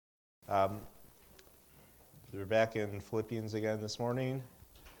Um, we're back in Philippians again this morning.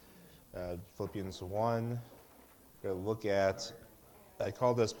 Philippians 1. We're going to look at, I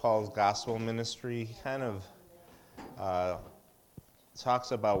call this Paul's gospel ministry. He kind of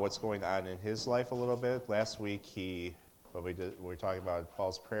talks about what's going on in his life a little bit. Last week, we were talking about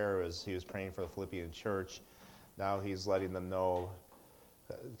Paul's prayer as he was praying for the Philippian church. Now he's letting them know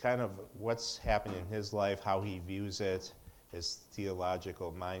kind of what's happening in his life, how he views it, his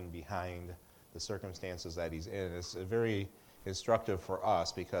theological mind behind the circumstances that he's in. It's very instructive for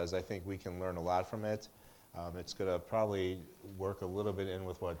us because I think we can learn a lot from it. It's going to probably work a little bit in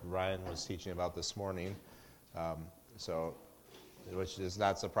with what Ryan was teaching about this morning, which is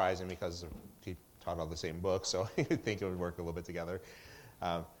not surprising because he taught all the same book, so you'd think it would work a little bit together.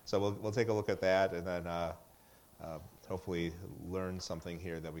 So we'll take a look at that and then hopefully learn something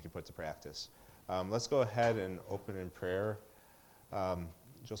here that we can put to practice. Let's go ahead and open in prayer.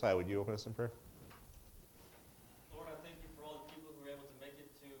 Josiah, would you open us in prayer? Lord, I thank you for all the people who were able to make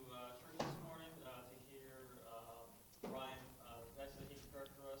it to church this morning to hear Ryan nicely teach prayer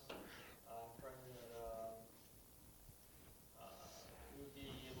for us. Praying that we would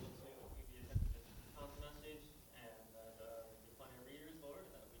be able to be attentive to the message and that there would be plenty of readers, Lord,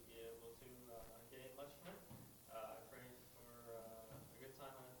 and that we'd be able to gain much from it. I pray for a good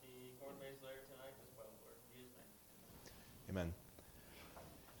time at the corn maze later tonight as well, Lord. In Jesus' name. Amen.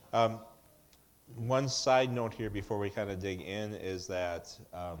 One side note here before we kind of dig in is that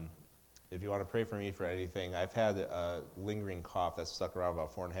if you want to pray for me for anything, I've had a lingering cough that's stuck around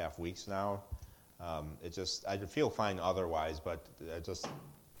about 4.5 weeks now. I feel fine otherwise, but I just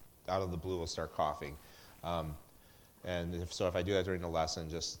out of the blue will start coughing. So if I do that during the lesson,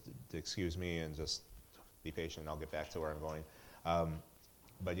 just excuse me and just be patient. I'll get back to where I'm going.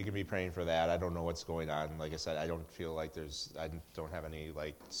 But you can be praying for that. I don't know what's going on. Like I said, I don't feel like I don't have any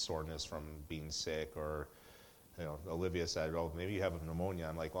like soreness from being sick or, Olivia said, oh, maybe you have pneumonia.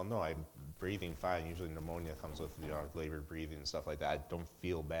 I'm like, well, no, I'm breathing fine. Usually pneumonia comes with, labored breathing and stuff like that. I don't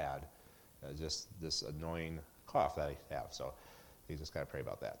feel bad. Just this annoying cough that I have. So you just got to pray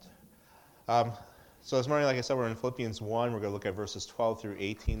about that. So this morning, like I said, we're in Philippians 1. We're going to look at verses 12 through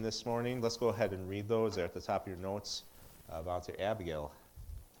 18 this morning. Let's go ahead and read those. They're at the top of your notes. Volunteer Abigail.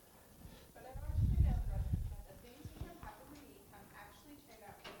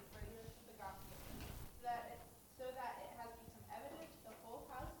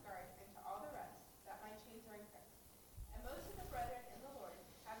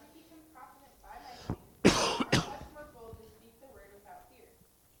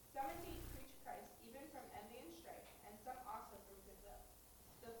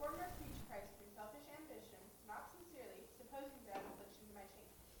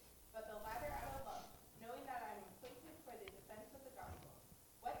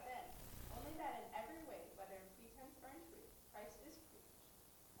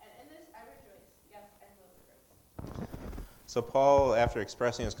 So Paul, after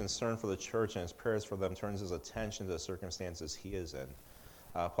expressing his concern for the church and his prayers for them, turns his attention to the circumstances he is in.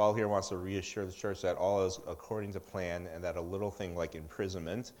 Paul here wants to reassure the church that all is according to plan and that a little thing like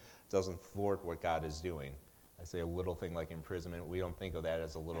imprisonment doesn't thwart what God is doing. I say a little thing like imprisonment. We don't think of that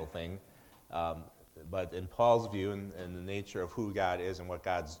as a little thing. But in Paul's view and the nature of who God is and what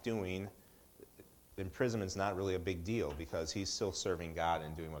God's doing, imprisonment's not really a big deal because he's still serving God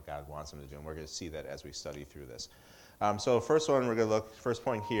and doing what God wants him to do. And we're going to see that as we study through this. So first one, we're going to look, first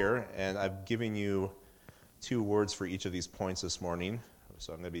point here, and I've given you 2 words for each of these points this morning.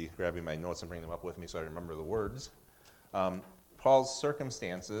 So I'm going to be grabbing my notes and bringing them up with me so I remember the words. Paul's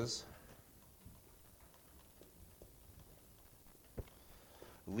circumstances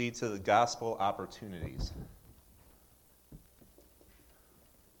lead to the gospel opportunities.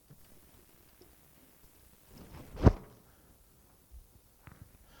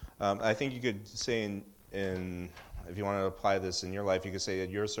 I think you could say in if you want to apply this in your life, you could say that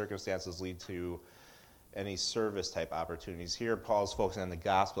your circumstances lead to any service type opportunities. Here, Paul's focusing on the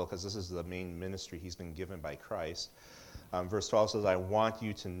gospel because this is the main ministry he's been given by Christ. Verse 12 says, I want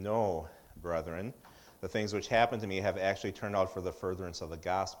you to know, brethren, the things which happened to me have actually turned out for the furtherance of the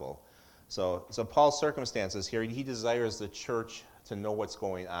gospel. So Paul's circumstances here, he desires the church to know what's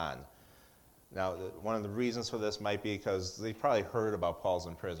going on. Now, one of the reasons for this might be because they probably heard about Paul's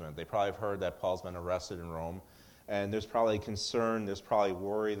imprisonment. They probably have heard that Paul's been arrested in Rome. And there's probably concern, there's probably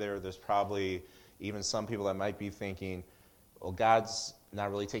worry there. There's probably even some people that might be thinking, well, God's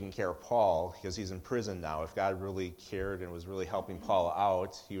not really taking care of Paul because he's in prison now. If God really cared and was really helping Paul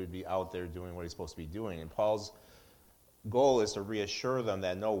out, he would be out there doing what he's supposed to be doing. And Paul's goal is to reassure them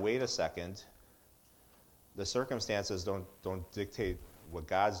that, no, wait a second, the circumstances don't dictate what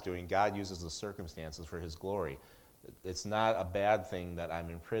God's doing. God uses the circumstances for his glory. It's not a bad thing that I'm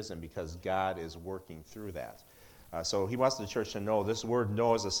in prison because God is working through that. So he wants the church to know this word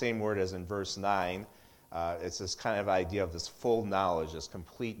know is the same word as in verse 9. It's this kind of idea of this full knowledge, this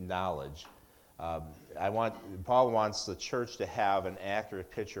complete knowledge. Paul wants the church to have an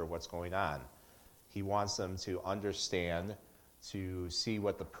accurate picture of what's going on. He wants them to understand, to see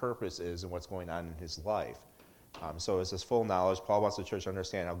what the purpose is and what's going on in his life. So it's this full knowledge. Paul wants the church to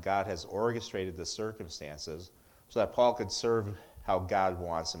understand how God has orchestrated the circumstances so that Paul could serve how God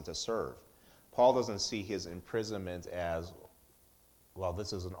wants him to serve. Paul doesn't see his imprisonment as, well,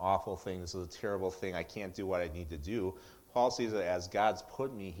 this is an awful thing, this is a terrible thing, I can't do what I need to do. Paul sees it as God's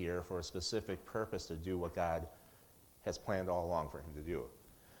put me here for a specific purpose to do what God has planned all along for him to do.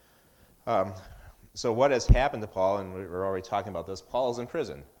 So what has happened to Paul, and we're already talking about this, Paul is in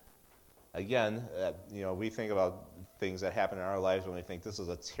prison. Again, we think about things that happen in our lives when we think this is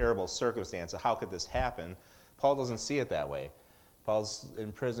a terrible circumstance. How could this happen? Paul doesn't see it that way. Paul's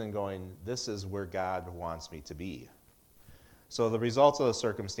in prison going, this is where God wants me to be. So the result of the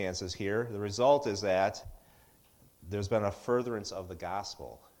circumstances here, the result is that there's been a furtherance of the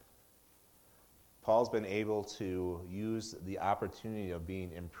gospel. Paul's been able to use the opportunity of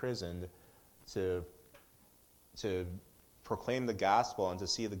being imprisoned to proclaim the gospel and to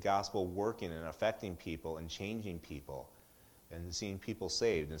see the gospel working and affecting people and changing people and seeing people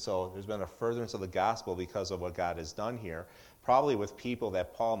saved. And so there's been a furtherance of the gospel because of what God has done here, probably with people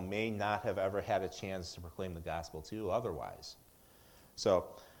that Paul may not have ever had a chance to proclaim the gospel to otherwise. So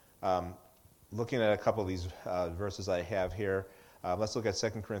looking at a couple of these verses I have here, let's look at 2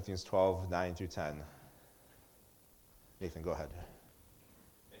 Corinthians 12, 9 through 10. Nathan, go ahead.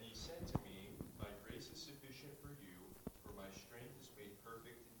 And he said to me, my grace is sufficient for you, for my strength is made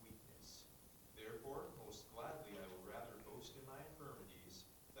perfect in weakness. Therefore, most gladly I will rather boast in my infirmities,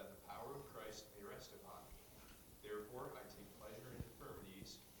 that the power of Christ may rest upon me. Therefore I take pleasure in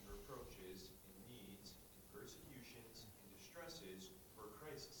infirmities, in reproaches, in needs, in persecutions, in distresses, for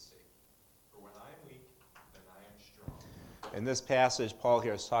Christ's sake. For when I am weak, then I am strong. In this passage, Paul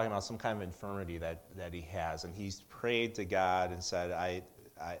here is talking about some kind of infirmity that he has, and he's prayed to God and said,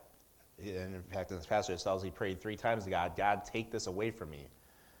 and in fact, in this passage it tells he prayed 3 times to God, God, take this away from me.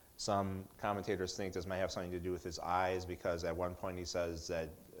 Some commentators think this might have something to do with his eyes, because at one point he says that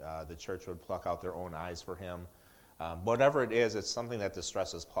the church would pluck out their own eyes for him. Whatever it is, it's something that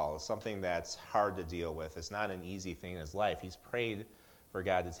distresses Paul. It's something that's hard to deal with. It's not an easy thing in his life. He's prayed for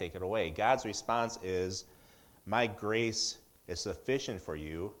God to take it away. God's response is, my grace is sufficient for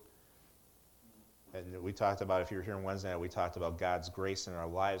you. And we talked about, if you were here on Wednesday night, we talked about God's grace in our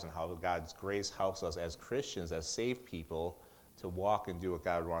lives and how God's grace helps us as Christians, as saved people, to walk and do what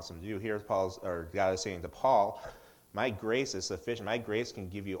God wants them to do. Here God is saying to Paul, my grace is sufficient. My grace can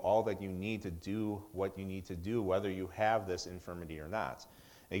give you all that you need to do what you need to do, whether you have this infirmity or not.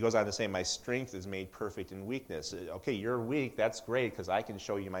 And he goes on to say, my strength is made perfect in weakness. Okay, you're weak. That's great, because I can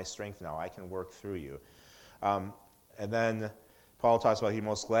show you my strength now. I can work through you. And then Paul talks about he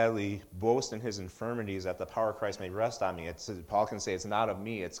most gladly boasts in his infirmities that the power of Christ may rest on me. Paul can say it's not of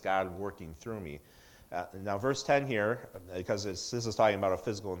me, it's God working through me. Now verse 10 here, because this is talking about a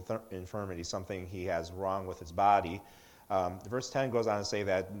physical infirmity, something he has wrong with his body. Verse 10 goes on to say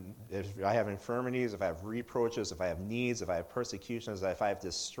that if I have infirmities, if I have reproaches, if I have needs, if I have persecutions, if I have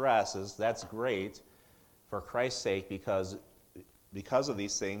distresses, that's great for Christ's sake, because of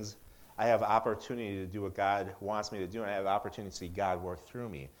these things, I have opportunity to do what God wants me to do, and I have opportunity to see God work through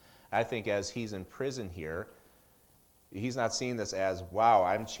me. I think as he's in prison here, he's not seeing this as, wow,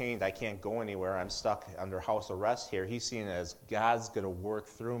 I'm chained, I can't go anywhere, I'm stuck under house arrest here. He's seeing it as God's going to work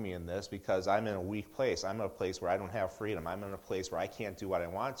through me in this because I'm in a weak place. I'm in a place where I don't have freedom. I'm in a place where I can't do what I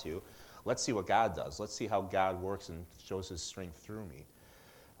want to. Let's see what God does. Let's see how God works and shows his strength through me.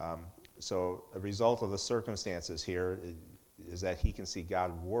 So a result of the circumstances here is that he can see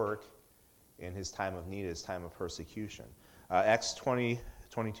God work in his time of need, his time of persecution. Acts 20,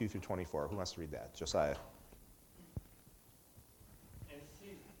 22 through 24. Who wants to read that? Josiah. And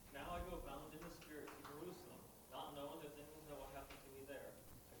see, now I go bound in the Spirit to Jerusalem, not knowing the things that will happen to me there,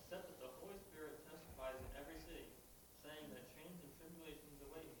 except that the Holy Spirit testifies in every city, saying that chains and tribulations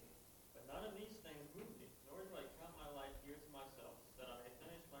await me. But none of these things move me, nor do I count my life dear to myself, so that I may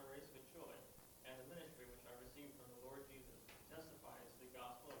finish my race with joy, and the ministry which I received from the Lord Jesus, testifies to the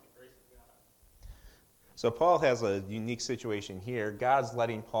gospel of the grace of God. So Paul has a unique situation here. God's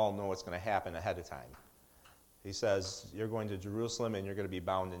letting Paul know what's going to happen ahead of time. He says, you're going to Jerusalem and you're going to be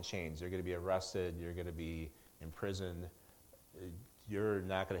bound in chains. You're going to be arrested. You're going to be imprisoned. You're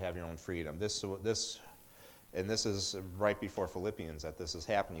not going to have your own freedom. And this is right before Philippians that this is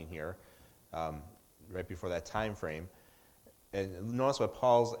happening here, right before that time frame. And notice what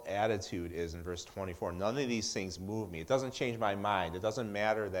Paul's attitude is in verse 24. None of these things move me. It doesn't change my mind. It doesn't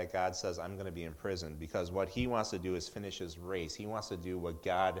matter that God says I'm going to be in prison, because what he wants to do is finish his race. He wants to do what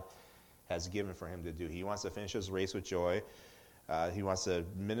God has given for him to do. He wants to finish his race with joy. He wants to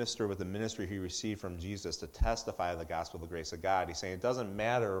minister with the ministry he received from Jesus to testify of the gospel of the grace of God. He's saying, it doesn't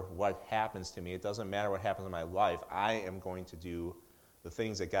matter what happens to me. It doesn't matter what happens in my life. I am going to do the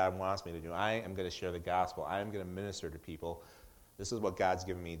things that God wants me to do. I am going to share the gospel. I am going to minister to people. This is what God's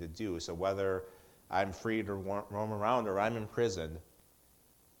given me to do. So whether I'm free to roam around or I'm in prison,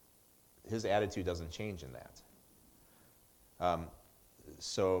 his attitude doesn't change in that.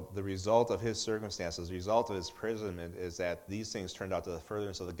 So the result of his circumstances, the result of his imprisonment, is that these things turned out to the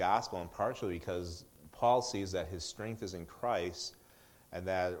furtherance of the gospel, and partially because Paul sees that his strength is in Christ, and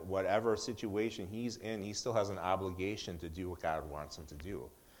that whatever situation he's in, he still has an obligation to do what God wants him to do.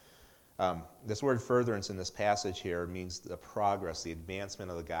 This word furtherance in this passage here means the progress, the advancement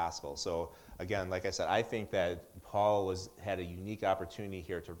of the gospel. So again, like I said, I think that Paul had a unique opportunity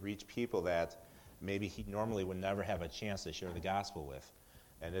here to reach people that maybe he normally would never have a chance to share the gospel with.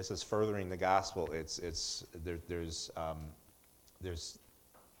 And this is furthering the gospel. There's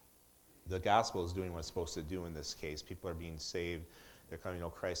the gospel is doing what it's supposed to do in this case. People are being saved. They're coming to know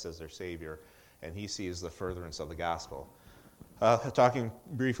Christ as their Savior. And he sees the furtherance of the gospel. Talking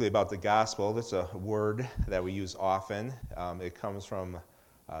briefly about the gospel, that's a word that we use often. It comes from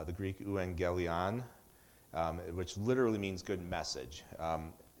the Greek euangelion, which literally means good message.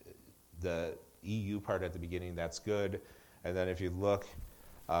 The EU part at the beginning, that's good. And then if you look,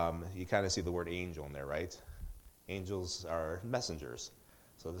 you kind of see the word angel in there, right? Angels are messengers.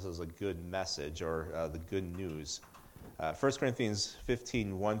 So this is a good message, or the good news. 1 Corinthians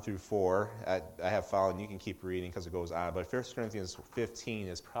 15, 1 through 4, I have followed, and you can keep reading because it goes on, but 1 Corinthians 15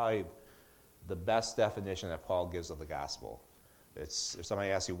 is probably the best definition that Paul gives of the gospel. If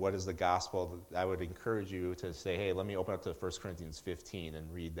somebody asks you, what is the gospel, I would encourage you to say, hey, let me open up to 1 Corinthians 15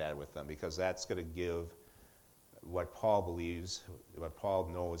 and read that with them, because that's going to give what Paul believes, what Paul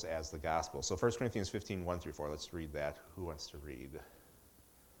knows as the gospel. So 1 Corinthians 15, 1 through 4, let's read that. Who wants to read?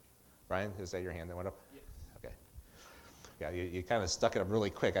 Brian, is that your hand that went up? Yes. Okay. Yeah, you kind of stuck it up really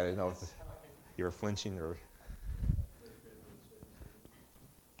quick. I didn't know if you were flinching or...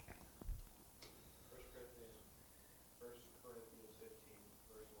 1 Corinthians 15,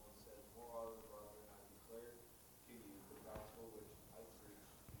 verse 1 says, Moreover, brethren, I declare to you the gospel which I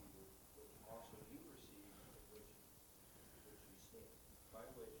preached to you, which also you received, in which you stand, by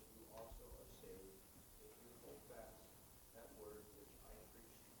which you also are saved, if you hold fast that word which I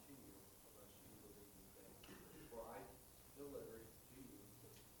preached to you, unless you believe in vain. For I delivered to you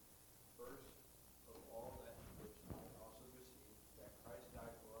first of all that which I also received, that Christ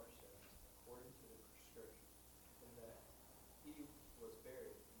died for our sins, according to the Scriptures, and that he was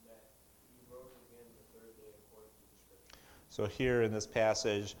buried, and that he rose again the third day according to the Scriptures. So here in this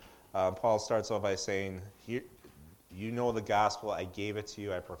passage, Paul starts off by saying, here, you know the gospel, I gave it to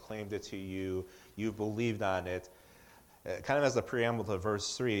you, I proclaimed it to you, you've believed on it. Kind of as a preamble to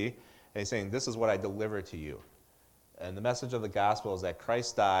verse 3, and he's saying, this is what I delivered to you. And the message of the gospel is that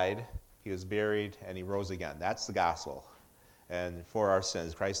Christ died, he was buried, and he rose again. That's the gospel. And for our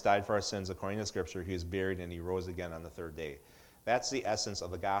sins, Christ died for our sins according to Scripture, he was buried, and he rose again on the third day. That's the essence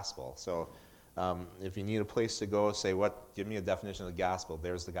of the gospel. So if you need a place to go, say, give me a definition of the gospel.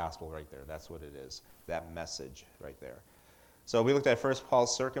 There's the gospel right there. That's what it is, that message right there. So we looked at first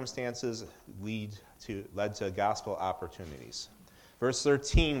Paul's circumstances led to gospel opportunities. Verse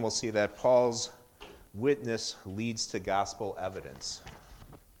 13, we'll see that Paul's witness leads to gospel evidence.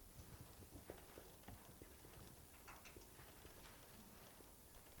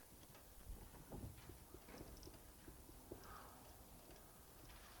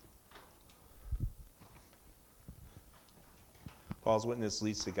 Paul's witness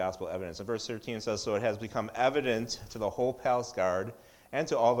leads to gospel evidence. And verse 13 says, So it has become evident to the whole palace guard and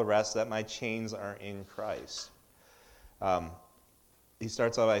to all the rest that my chains are in Christ. He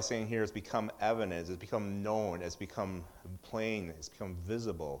starts out by saying here, it's become evident, it's become known, it's become plain, it's become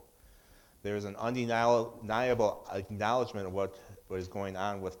visible. There's an undeniable acknowledgement of what is going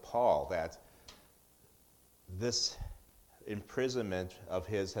on with Paul, that this imprisonment of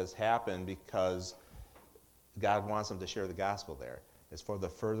his has happened because God wants him to share the gospel there. It's for the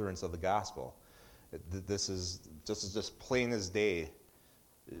furtherance of the gospel. This is just plain as day.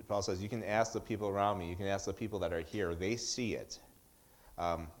 Paul says, you can ask the people around me, you can ask the people that are here, they see it.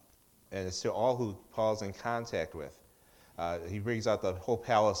 And it's to all who Paul's in contact with. He brings out the whole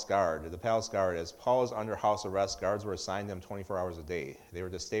palace guard. The palace guard, as Paul is under house arrest, guards were assigned him 24 hours a day. They were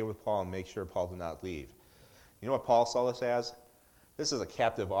to stay with Paul and make sure Paul did not leave. You know what Paul saw this as? This is a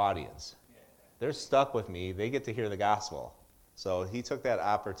captive audience. They're stuck with me. They get to hear the gospel. So he took that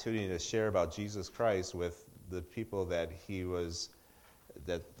opportunity to share about Jesus Christ with the people that he was,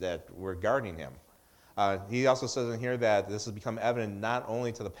 that were guarding him. He also says in here that this has become evident not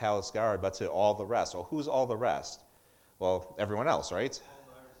only to the palace guard, but to all the rest. Well, who's all the rest? Well, everyone else, right?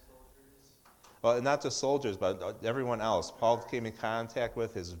 Well, not just soldiers, but everyone else. Paul came in contact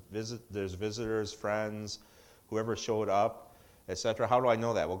with his visitors, friends, whoever showed up, etc. How do I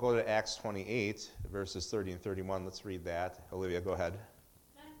know that? We'll go to Acts 28, verses 30 and 31. Let's read that. Olivia, go ahead.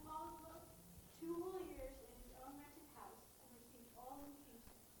 Then Paul dwelt 2 whole years in his own rented house and received all who came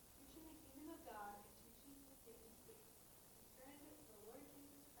to him, preaching the kingdom of God and teaching the Satan's faith, concerning the Lord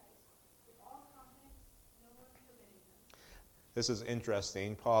Jesus Christ, with all confidence, no one forbidding them. This is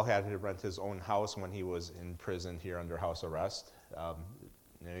interesting. Paul had to rent his own house when he was in prison here under house arrest.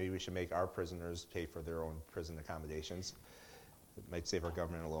 Maybe we should make our prisoners pay for their own prison accommodations. It might save our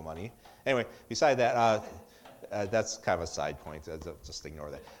government a little money. Anyway, beside that, that's kind of a side point. Just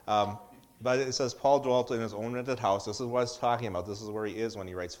ignore that. But it says Paul dwelt in his own rented house. This is what it's talking about. This is where he is when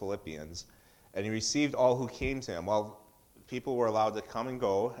he writes Philippians. And he received all who came to him. Well, people were allowed to come and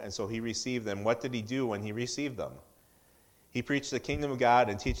go, and so he received them. What did he do when he received them? He preached the kingdom of God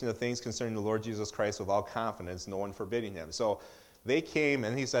and teaching the things concerning the Lord Jesus Christ with all confidence, no one forbidding him. So they came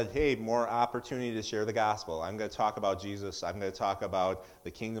and he said, hey, more opportunity to share the gospel. I'm going to talk about Jesus. I'm going to talk about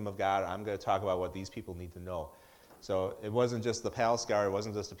the kingdom of God. I'm going to talk about what these people need to know. So it wasn't just the palace guard. It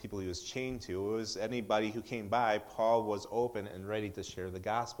wasn't just the people he was chained to. It was anybody who came by. Paul was open and ready to share the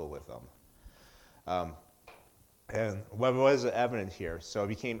gospel with them. And what was evident here? So it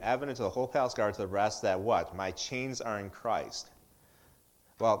became evident to the whole palace guard, to the rest, that what? My chains are in Christ.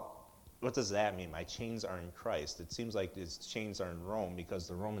 Well, what does that mean? My chains are in Christ. It seems like his chains are in Rome because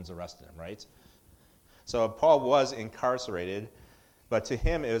the Romans arrested him, right? So Paul was incarcerated, but to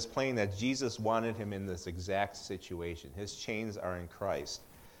him it was plain that Jesus wanted him in this exact situation. His chains are in Christ,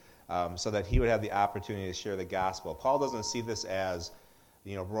 so that he would have the opportunity to share the gospel. Paul doesn't see this as,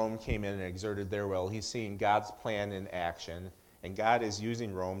 Rome came in and exerted their will. He's seeing God's plan in action, and God is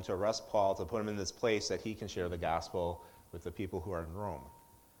using Rome to arrest Paul, to put him in this place that he can share the gospel with the people who are in Rome.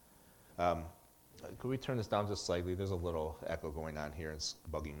 Could we turn this down just slightly? There's a little echo going on here. It's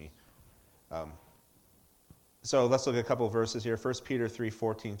bugging me. So let's look at a couple of verses here. 1 Peter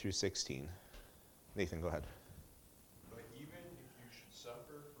 3:14 through 16. Nathan, go ahead. But even if you should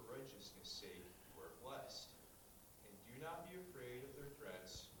suffer for righteousness' sake, you are blessed. And do not be afraid of their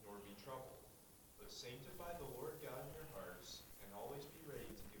threats, nor be troubled. But sanctify the Lord God in your hearts, and always be ready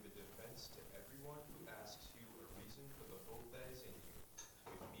to give a defense to everyone who asks you a reason for the hope that is in you,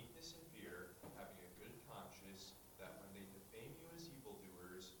 with meekness and fear, having a good conscience, that when they defame you as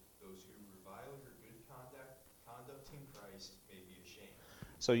evildoers, those who revile your good conduct in Christ may be ashamed.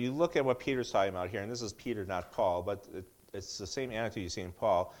 So you look at what Peter's talking about here, and this is Peter, not Paul, but it's the same attitude you see in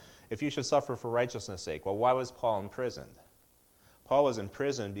Paul. If you should suffer for righteousness' sake, well, why was Paul imprisoned? Paul was in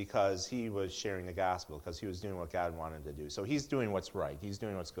prison because he was sharing the gospel, because he was doing what God wanted him to do. So he's doing what's right. He's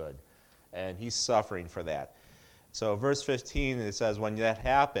doing what's good, and he's suffering for that. So verse 15, it says, when that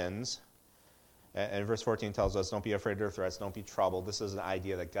happens, and verse 14 tells us, don't be afraid of their threats, don't be troubled. This is an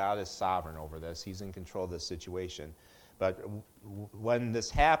idea that God is sovereign over this. He's in control of this situation. But when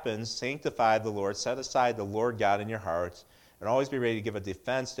this happens, sanctify the Lord, set aside the Lord God in your heart, and always be ready to give a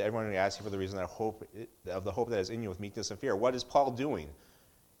defense to everyone who asks you for the reason of the hope that is in you with meekness and fear. What is Paul doing?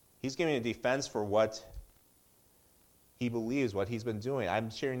 He's giving a defense for what he believes, what he's been doing. I'm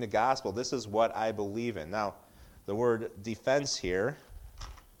sharing the gospel. This is what I believe in. Now, the word defense here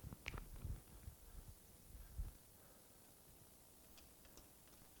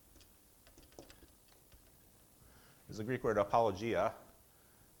is the Greek word apologia.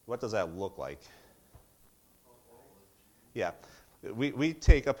 What does that look like? Yeah. We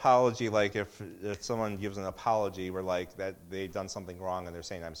take apology like if someone gives an apology, we're like that they've done something wrong and they're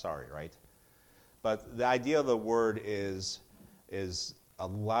saying, I'm sorry, right? But the idea of the word is a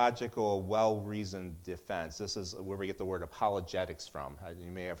logical, well-reasoned defense. This is where we get the word apologetics from.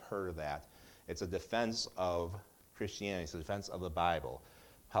 You may have heard of that. It's a defense of Christianity. It's a defense of the Bible.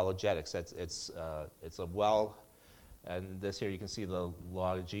 Apologetics, it's a well... And this here, you can see the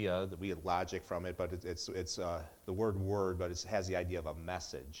logia, we get logic from it, but it's the word, but it has the idea of a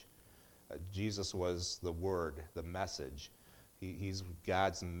message. Jesus was the word, the message. He's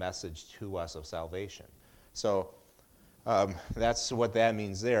God's message to us of salvation. So That's what that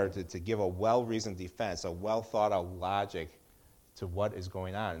means there, to give a well-reasoned defense, a well-thought-out logic to what is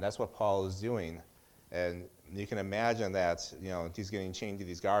going on. And that's what Paul is doing. And you can imagine that, he's getting chained to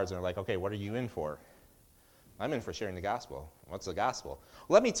these guards, and they're like, okay, what are you in for? I'm in for sharing the gospel. What's the gospel?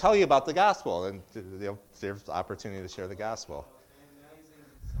 Let me tell you about the gospel. And there's opportunity to share the gospel.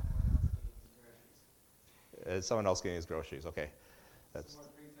 Someone else getting his groceries. Okay. That's.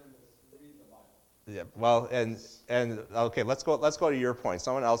 Yeah. Well, and okay, let's go to your point.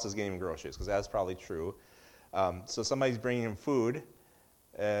 Someone else is getting him groceries, because that's probably true. So somebody's bringing him food,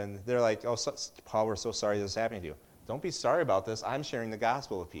 and they're like, "Oh, Paul, we're so sorry this is happening to you." Don't be sorry about this. I'm sharing the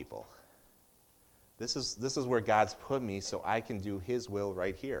gospel with people. This is where God's put me, so I can do His will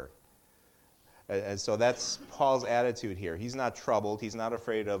right here. And so that's Paul's attitude here. He's not troubled. He's not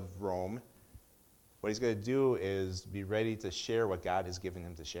afraid of Rome. What he's going to do is be ready to share what God has given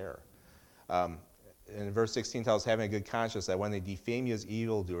him to share. And verse 16 tells us, having a good conscience, that when they defame you as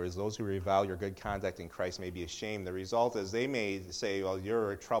evildoers, those who revile your good conduct in Christ may be ashamed. The result is they may say, well,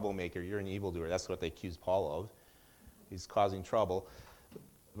 you're a troublemaker, you're an evildoer. That's what they accuse Paul of. He's causing trouble.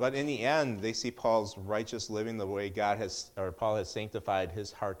 But in the end, they see Paul's righteous living, the way Paul has sanctified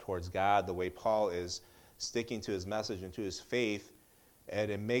his heart towards God, the way Paul is sticking to his message and to his faith, and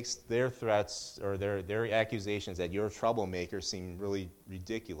it makes their threats or their accusations that you're a troublemaker seem really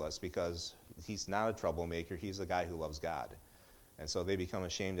ridiculous, because he's not a troublemaker. He's a guy who loves God. And so they become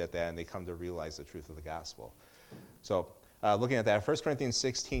ashamed at that, and they come to realize the truth of the gospel. So looking at that, 1 Corinthians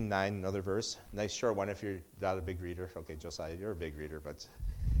 16:9, another verse. Nice short one if you're not a big reader. Okay, Josiah, you're a big reader, but...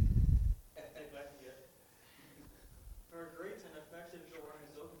 For a great and effective door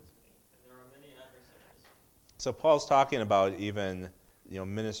is open to me, and there are many adversaries. So Paul's talking about even...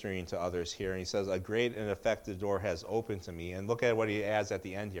 ministering to others here. And he says, a great and effective door has opened to me. And look at what he adds at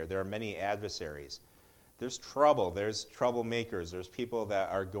the end here. There are many adversaries. There's trouble. There's troublemakers. There's people that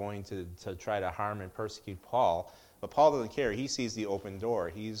are going to try to harm and persecute Paul. But Paul doesn't care. He sees the open door.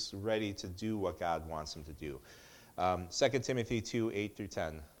 He's ready to do what God wants him to do. 2 Timothy 2, 8 through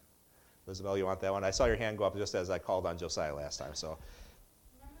 10. Isabel, you want that one? I saw your hand go up just as I called on Josiah last time. So.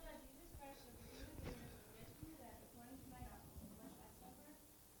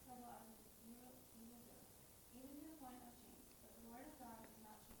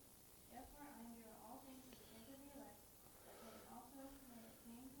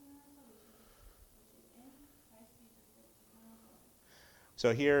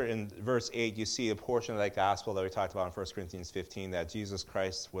 So here in verse 8, you see a portion of that gospel that we talked about in 1 Corinthians 15, that Jesus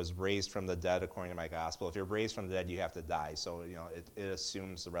Christ was raised from the dead according to my gospel. If you're raised from the dead, you have to die. So, it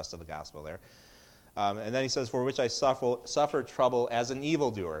assumes the rest of the gospel there. And then he says, for which I suffered trouble as an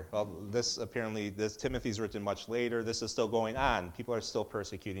evildoer. Well, this Timothy's written much later. This is still going on. People are still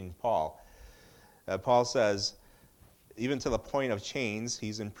persecuting Paul. Paul says, even to the point of chains,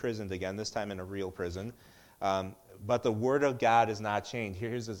 he's imprisoned again, this time in a real prison. But the word of God is not changed.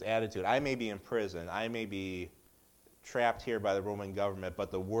 Here's his attitude. I may be in prison. I may be trapped here by the Roman government, but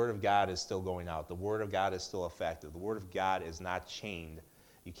the word of God is still going out. The word of God is still effective. The word of God is not chained.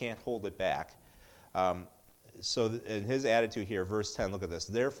 You can't hold it back. So in his attitude here, verse 10, look at this.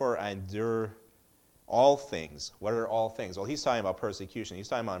 Therefore I endure all things. What are all things? Well, he's talking about persecution. He's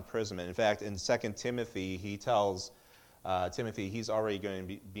talking about imprisonment. In fact, in 2 Timothy, he tells Timothy he's already going to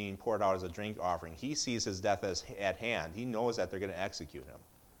be being poured out as a drink offering. He sees his death as at hand. He knows that they're going to execute him.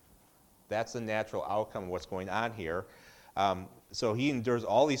 That's the natural outcome of what's going on here. So he endures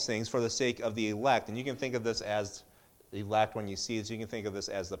all these things for the sake of the elect. And you can think of this as elect when you see this. You can think of this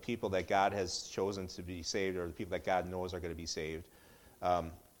as the people that God has chosen to be saved, or the people that God knows are going to be saved.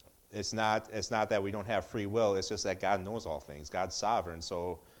 It's not that we don't have free will. It's just that God knows all things. God's sovereign.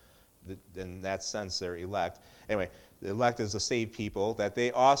 So in that sense, they're elect. Anyway, the elect is the saved people, that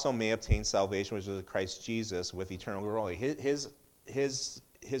they also may obtain salvation, which is Christ Jesus, with eternal glory. His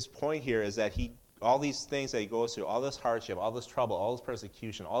point here is that all these things that he goes through, all this hardship, all this trouble, all this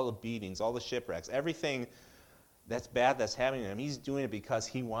persecution, all the beatings, all the shipwrecks, everything that's bad that's happening to him, he's doing it because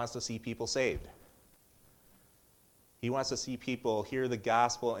he wants to see people saved. He wants to see people hear the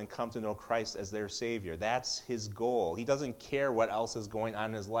gospel and come to know Christ as their Savior. That's his goal. He doesn't care what else is going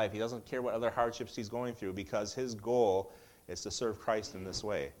on in his life. He doesn't care what other hardships he's going through, because his goal is to serve Christ in this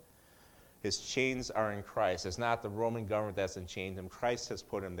way. His chains are in Christ. It's not the Roman government that's enchained him. Christ has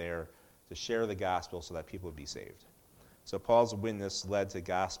put him there to share the gospel so that people would be saved. So Paul's witness led to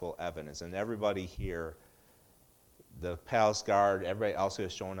gospel evidence, and everybody here, the palace guard, everybody else who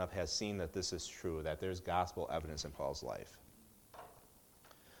has shown up, has seen that this is true, that there's gospel evidence in Paul's life.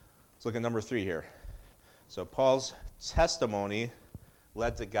 Let's look at number 3 here. So Paul's testimony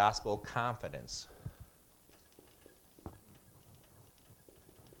led to gospel confidence.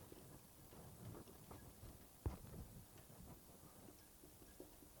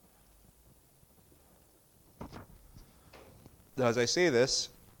 Now, as I say this,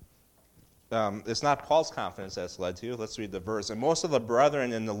 it's not Paul's confidence that's led to. Let's read the verse. And most of the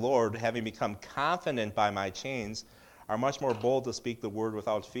brethren in the Lord, having become confident by my chains, are much more bold to speak the word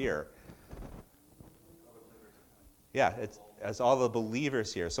without fear. Yeah, it's all the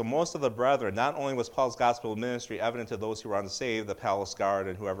believers here. So most of the brethren, not only was Paul's gospel ministry evident to those who were unsaved, the palace guard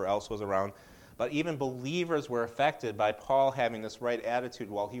and whoever else was around, but even believers were affected by Paul having this right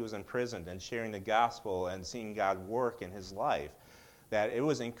attitude while he was imprisoned and sharing the gospel and seeing God work in his life, that it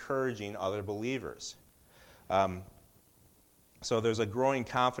was encouraging other believers. So there's a growing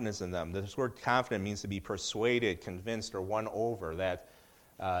confidence in them. This word confident means to be persuaded, convinced, or won over. That,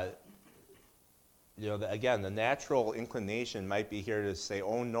 again, the natural inclination might be here to say,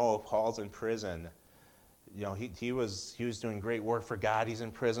 oh no, Paul's in prison. He was doing great work for God. He's in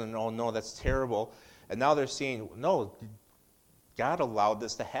prison. Oh no, that's terrible. And now they're seeing, no, God allowed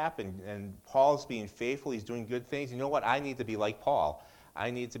this to happen. And Paul's being faithful. He's doing good things. You know what? I need to be like Paul.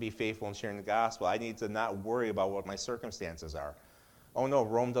 I need to be faithful in sharing the gospel. I need to not worry about what my circumstances are. Oh no,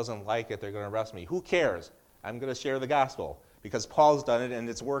 Rome doesn't like it. They're going to arrest me. Who cares? I'm going to share the gospel because Paul's done it and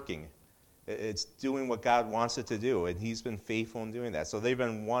it's working. It's doing what God wants it to do, and he's been faithful in doing that. So they've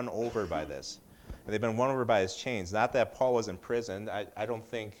been won over by this. And they've been won over by his chains. Not that Paul was in prison. I don't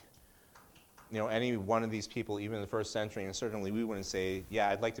think any one of these people, even in the first century, and certainly we wouldn't say, yeah,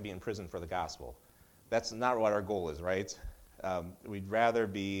 I'd like to be in prison for the gospel. That's not what our goal is, right? We'd rather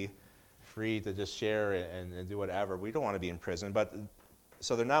be free to just share and do whatever. We don't want to be in prison.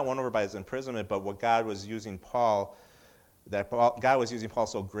 So they're not won over by his imprisonment, but what God was using Paul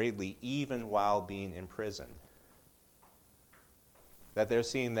so greatly even while being in prison. That they're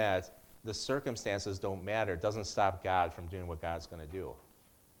seeing that the circumstances don't matter. It doesn't stop God from doing what God's going to do.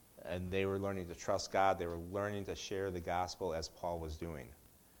 And they were learning to trust God. They were learning to share the gospel as Paul was doing.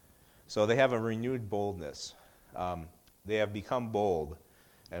 So they have a renewed boldness. They have become bold.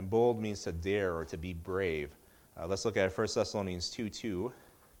 And bold means to dare or to be brave. Let's look at 1 Thessalonians 2:2.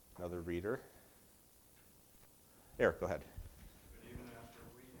 Another reader. Eric, go ahead. But even after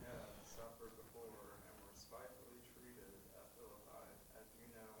we had suffered before and were spitefully treated at Philippi, as you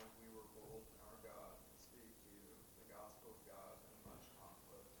know, we were bold in our God to speak to you the gospel of God in much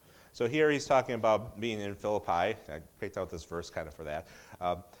conflict. So here he's talking about being in Philippi. I picked out this verse kind of for that.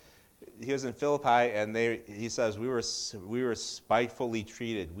 He was in Philippi, and he says, we were spitefully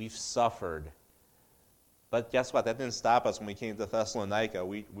treated. We've suffered. But guess what? That didn't stop us when we came to Thessalonica.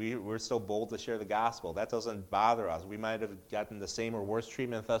 We were still bold to share the gospel. That doesn't bother us. We might have gotten the same or worse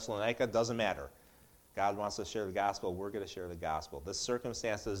treatment in Thessalonica. Doesn't matter. God wants to share the gospel. We're going to share the gospel. The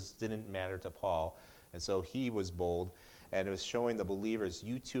circumstances didn't matter to Paul, and so he was bold. And it was showing the believers,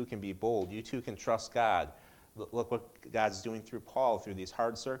 you too can be bold. You too can trust God. Look what God's doing through Paul, through these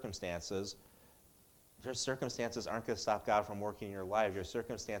hard circumstances. Your circumstances aren't going to stop God from working in your life. Your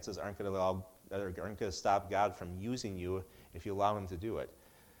circumstances aren't going to stop God from using you if you allow him to do it.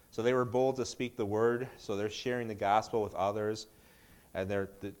 So they were bold to speak the word, so they're sharing the gospel with others, and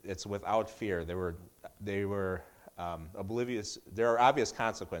it's without fear. They were oblivious. There are obvious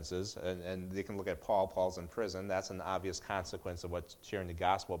consequences, and they can look at Paul. Paul's in prison. That's an obvious consequence of what sharing the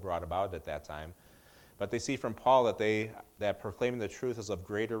gospel brought about at that time. But they see from Paul that proclaiming the truth is of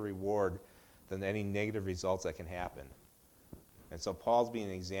greater reward than any negative results that can happen. And so Paul's being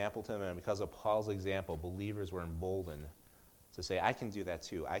an example to them, and because of Paul's example, believers were emboldened to say, I can do that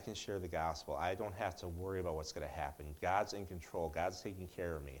too. I can share the gospel. I don't have to worry about what's going to happen. God's in control. God's taking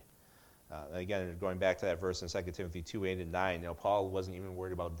care of me. Again, going back to that verse in 2 Timothy 2:8-9, Paul wasn't even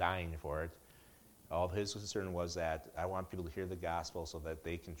worried about dying for it. All of his concern was that I want people to hear the gospel so that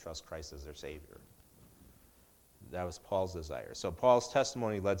they can trust Christ as their Savior. That was Paul's desire. So Paul's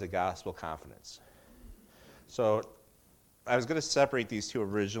testimony led to gospel confidence. So I was going to separate these two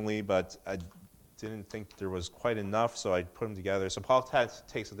originally, but I didn't think there was quite enough, so I put them together. So Paul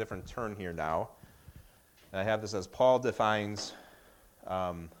takes a different turn here now. And I have this as Paul defines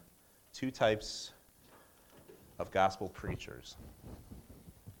two types of gospel preachers.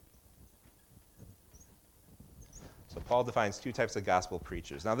 So Paul defines two types of gospel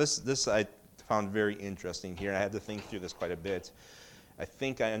preachers. Now this I found very interesting here, and I had to think through this quite a bit. I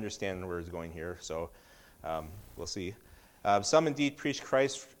think I understand where it's going here, so we'll see. Some indeed preach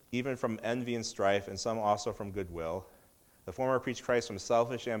Christ even from envy and strife, and some also from goodwill. The former preach Christ from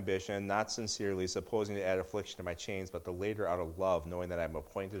selfish ambition, not sincerely, supposing to add affliction to my chains, but the later out of love, knowing that I am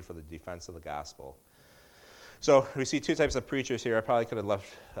appointed for the defense of the gospel. So we see two types of preachers here. I probably could have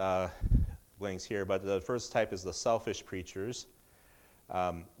left blanks here, but the first type is the selfish preachers.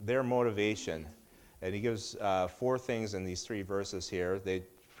 Their motivation, and he gives four things in these three verses here. They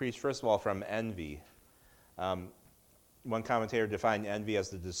preach, first of all, from envy. One commentator defined envy as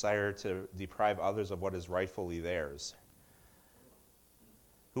the desire to deprive others of what is rightfully theirs.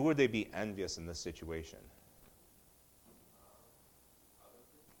 Who would they be envious in this situation?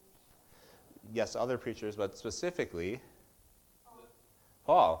 Yes, other preachers, but specifically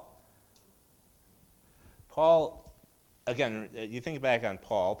Paul. Paul, again, you think back on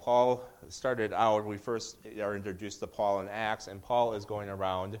Paul. Paul started out, we first are introduced to Paul in Acts, and Paul is going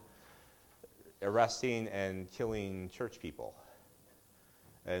around arresting and killing church people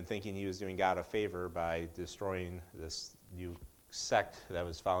and thinking he was doing God a favor by destroying this new sect that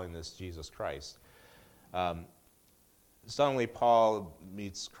was following this Jesus Christ. Suddenly Paul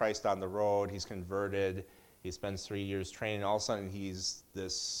meets Christ on the road, he's converted, he spends 3 years training, all of a sudden he's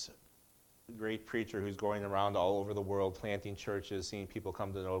this great preacher who's going around all over the world planting churches, seeing people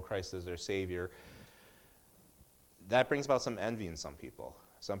come to know Christ as their Savior. That brings about some envy in some people.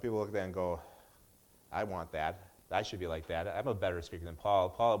 Some people look at that and go, I want that. I should be like that. I'm a better speaker than Paul.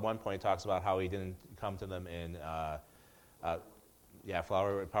 Paul at one point talks about how he didn't come to them in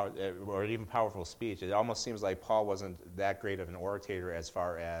flower or even powerful speech. It almost seems like Paul wasn't that great of an orator as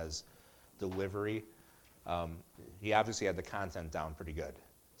far as delivery. He obviously had the content down pretty good.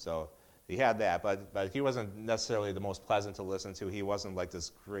 So he had that, but he wasn't necessarily the most pleasant to listen to. He wasn't like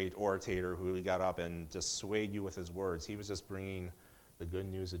this great orator who got up and just swayed you with his words. He was just bringing the good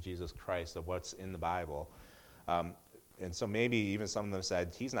news of Jesus Christ, of what's in the Bible. And so maybe even some of them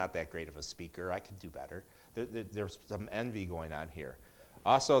said, he's not that great of a speaker. I could do better. There's some envy going on here.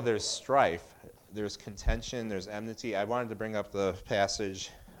 Also, there's strife. There's contention. There's enmity. I wanted to bring up the passage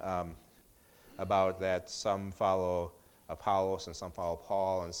about that some follow Apollos and some follow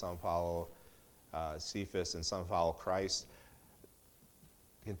Paul and some follow Cephas and some follow Christ.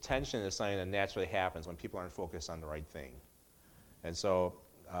 Contention is something that naturally happens when people aren't focused on the right thing. And so,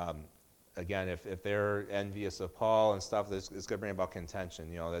 again, if they're envious of Paul and stuff, it's going to bring about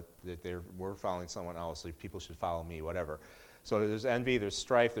contention, that we're following someone else, so people should follow me, whatever. So there's envy, there's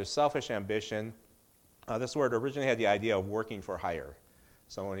strife, there's selfish ambition. This word originally had the idea of working for hire.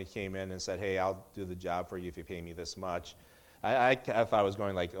 Someone who came in and said, hey, I'll do the job for you if you pay me this much. I thought I was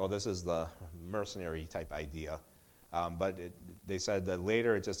going like, oh, this is the mercenary type idea. But they said that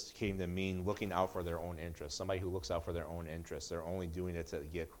later it just came to mean looking out for their own interests. Somebody who looks out for their own interests. They're only doing it to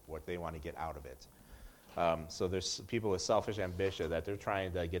get what they want to get out of it. So there's people with selfish ambition that they're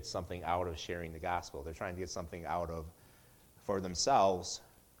trying to get something out of sharing the gospel. They're trying to get something out of for themselves,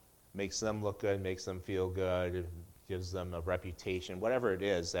 makes them look good, makes them feel good, gives them a reputation, whatever it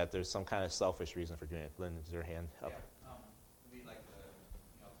is, that there's some kind of selfish reason for doing it. Lynn, is your hand up? Yeah, we like the,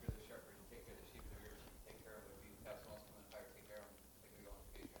 if you're the shepherd, you take care of the sheep, if you're take care of it. If you have someone else come in the fire, take care of them. Like if you go on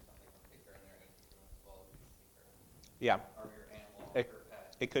vacation or something, come take care of them, they're going to take care of them as well. You take care of them. Yeah. Or your animal, or your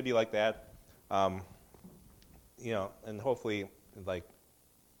pet. It could be like that. And hopefully, like,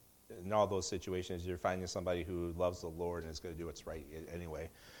 in all those situations, you're finding somebody who loves the Lord and is going to do what's right anyway.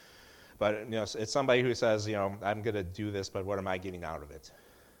 But, it's somebody who says, I'm going to do this, but what am I getting out of it?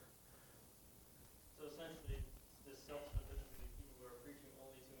 So essentially, this self-sufficiency, people who are preaching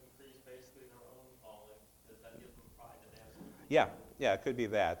only to increase basically their own calling, that gives them pride that they have something. Yeah, it could be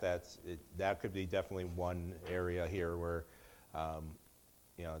that. That could be definitely one area here where,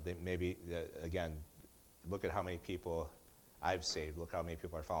 they maybe, again, look at how many people I've saved. Look how many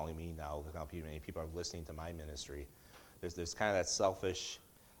people are following me now. Look how many people are listening to my ministry. There's kind of that selfish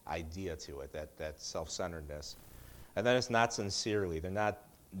idea to it, that self-centeredness. And then it's not sincerely. They're not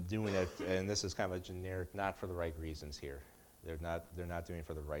doing it, and this is kind of a generic, not for the right reasons here. They're not doing it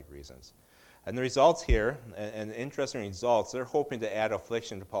for the right reasons. And the results here, and interesting results, they're hoping to add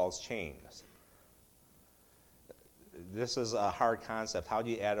affliction to Paul's chains. This is a hard concept. How do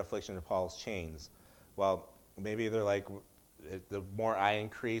you add affliction to Paul's chains? Well, maybe they're like, the more I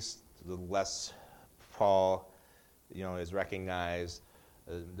increase, the less Paul, is recognized,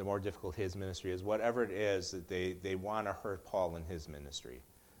 the more difficult his ministry is. Whatever it is, that they want to hurt Paul in his ministry.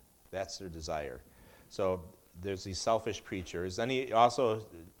 That's their desire. So there's these selfish preachers. Then he also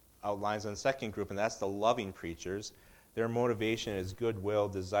outlines on the second group, and that's the loving preachers. Their motivation is goodwill,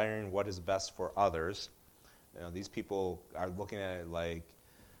 desiring what is best for others. These people are looking at it like,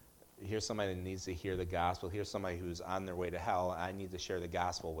 here's somebody that needs to hear the gospel. Here's somebody who's on their way to hell. I need to share the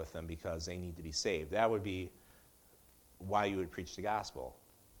gospel with them because they need to be saved. That would be why you would preach the gospel.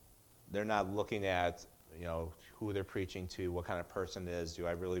 They're not looking at, who they're preaching to, what kind of person it is. Do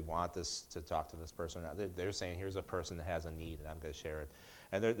I really want this to talk to this person? They're saying, here's a person that has a need, and I'm going to share it.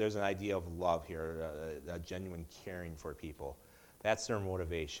 And there's an idea of love here, a genuine caring for people. That's their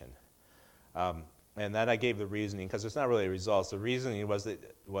motivation. And then I gave the reasoning, because it's not really results. The reasoning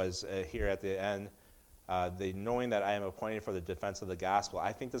was here at the end. knowing that I am appointed for the defense of the gospel,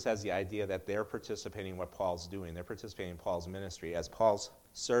 I think this has the idea that they're participating in what Paul's doing. They're participating in Paul's ministry. As Paul's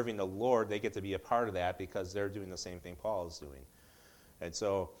serving the Lord, they get to be a part of that because they're doing the same thing Paul is doing. And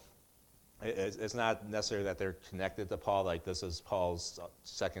so it's not necessarily that they're connected to Paul, like this is Paul's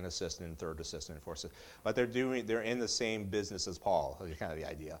second assistant, third assistant, fourth assistant, but they're in the same business as Paul. That's kind of the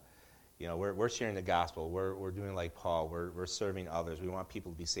idea. You know, we're sharing the gospel. We're doing like Paul. We're serving others. We want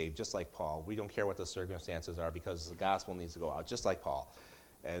people to be saved just like Paul. We don't care what the circumstances are because the gospel needs to go out just like Paul.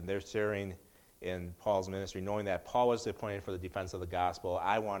 And they're sharing in Paul's ministry, knowing that Paul was appointed for the defense of the gospel.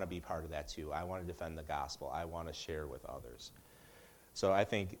 I want to be part of that too. I want to defend the gospel. I want to share with others. So I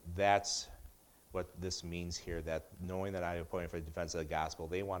think that's what this means here, that knowing that I'm appointed for the defense of the gospel,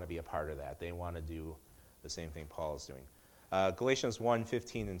 they want to be a part of that. They want to do the same thing Paul is doing. Galatians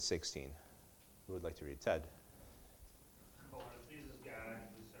 1:15 and 16. Who would like to read? Ted. For it pleases God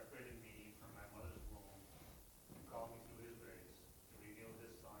who separated me from my mother's womb and called me through his grace to reveal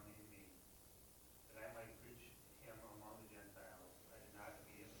his Son in me, that I might preach him among the Gentiles. I did not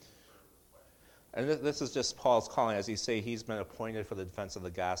be in the flesh. And this is just Paul's calling. As he say, he's been appointed for the defense of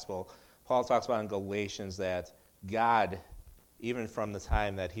the gospel. Paul talks about in Galatians that God, even from the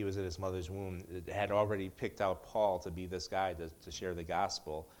time that he was in his mother's womb, had already picked out Paul to be this guy to share the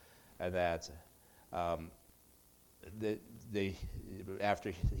gospel, and that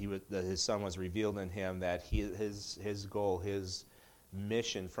after his Son was revealed in him, that his goal, his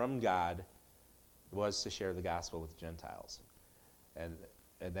mission from God was to share the gospel with the Gentiles. And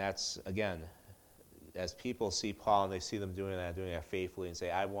that's, again, as people see Paul and they see them doing that faithfully and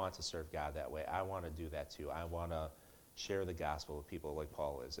say, I want to serve God that way. I want to do that too. I want to share the gospel with people like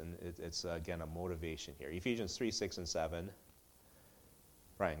Paul is. And it's again, a motivation here. Ephesians 3:6 and 7.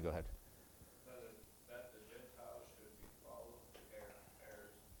 Ryan, go ahead. That the Gentiles should be followed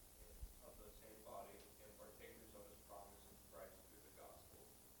heirs of the same body and partakers of his promise in Christ through the gospel,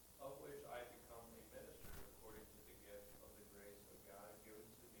 of which I become a minister according to the gift of the grace of God given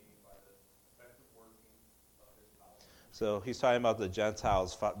to me by the effective working of his power. So he's talking about the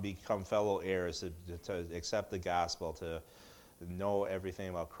Gentiles become fellow heirs, to accept the gospel, to know everything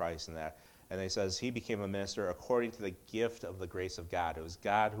about Christ and that. And he says he became a minister according to the gift of the grace of God. It was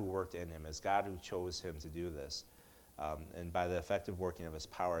God who worked in him. It's God who chose him to do this. And by the effective working of his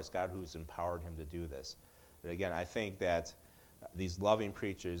power, it's God who's empowered him to do this. But again, I think that these loving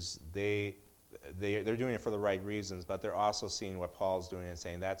preachers, they're doing it for the right reasons, but they're also seeing what Paul's doing and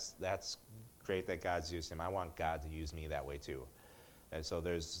saying, that's great that God's used him. I want God to use me that way too. And so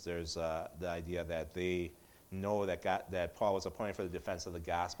there's the idea that they know that Paul was appointed for the defense of the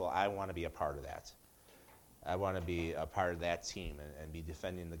gospel. I want to be a part of that. I want to be a part of that team and be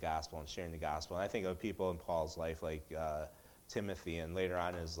defending the gospel and sharing the gospel. And I think of people in Paul's life like Timothy, and later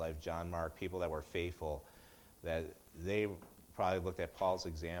on in his life, John Mark, people that were faithful, that they probably looked at Paul's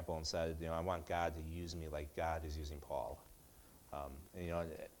example and said, I want God to use me like God is using Paul.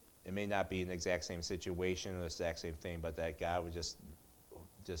 It may not be an exact same situation or the exact same thing, but that God would just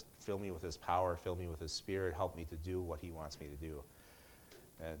fill me with his power, fill me with his spirit, help me to do what he wants me to do.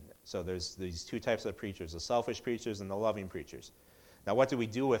 And so there's these two types of preachers, the selfish preachers and the loving preachers. Now what do we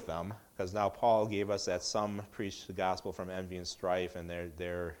do with them? Because now Paul gave us that some preach the gospel from envy and strife, and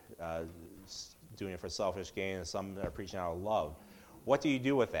they're doing it for selfish gain, and some are preaching out of love. What do you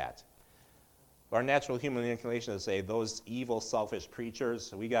do with that? Our natural human inclination is to say, those evil, selfish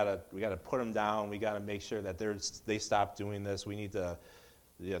preachers, we gotta put them down. We gotta make sure that they stop doing this. We need to,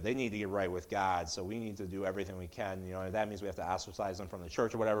 they need to get right with God. So we need to do everything we can. And that means we have to ostracize them from the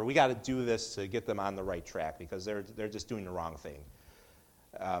church or whatever. We got to do this to get them on the right track because they're just doing the wrong thing.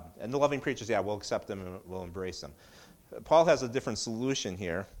 And the loving preachers, we'll accept them and we'll embrace them. Paul has a different solution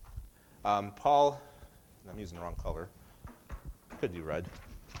here. I'm using the wrong color. Could do red.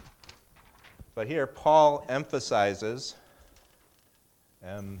 But here, Paul emphasizes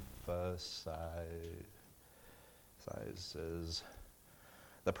the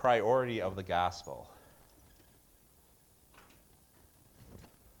priority of the gospel.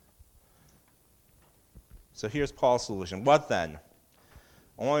 So here's Paul's solution. What then?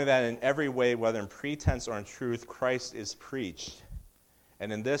 Only that in every way, whether in pretense or in truth, Christ is preached.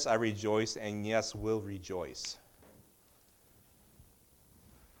 And in this I rejoice, and yes, will rejoice.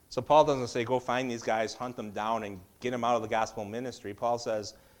 So Paul doesn't say, go find these guys, hunt them down, and get them out of the gospel ministry. Paul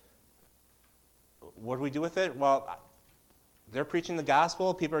says, what do we do with it? Well, they're preaching the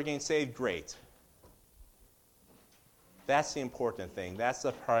gospel. People are getting saved. Great. That's the important thing. That's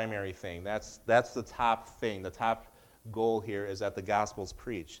the primary thing. That's the top thing. The top goal here is that the gospel's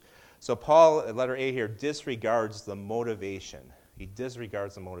preached. So Paul, letter A here, disregards the motivation. He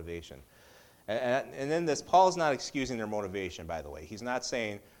disregards the motivation. And in this, Paul's not excusing their motivation, by the way. He's not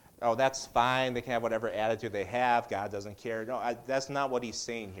saying, oh, that's fine, they can have whatever attitude they have, God doesn't care. No, that's not what he's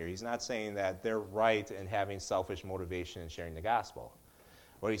saying here. He's not saying that they're right in having selfish motivation in sharing the gospel.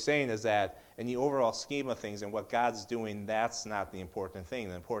 What he's saying is that in the overall scheme of things and what God's doing, that's not the important thing.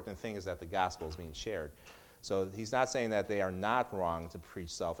 The important thing is that the gospel is being shared. So he's not saying that they are not wrong to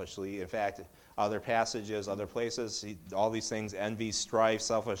preach selfishly. In fact, other passages, other places, all these things, envy, strife,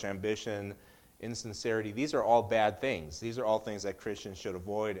 selfish ambition, insincerity, these are all bad things. These are all things that Christians should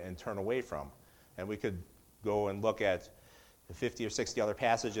avoid and turn away from. And we could go and look at the 50 or 60 other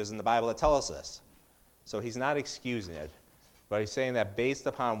passages in the Bible that tell us this. So he's not excusing it, but he's saying that based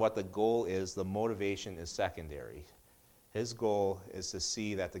upon what the goal is, the motivation is secondary. His goal is to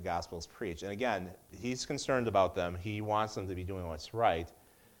see that the gospel is preached. And again, he's concerned about them. He wants them to be doing what's right.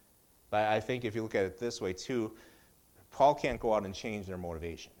 But I think if you look at it this way too, Paul can't go out and change their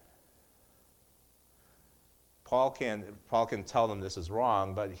motivation. Paul can tell them this is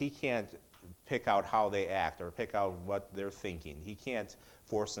wrong, but he can't pick out how they act or pick out what they're thinking. He can't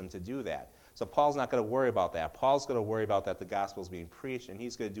force them to do that. So Paul's not going to worry about that. Paul's going to worry about that the gospel is being preached, and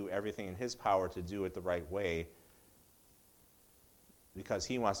he's going to do everything in his power to do it the right way because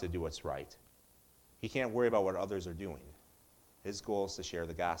he wants to do what's right. He can't worry about what others are doing. His goal is to share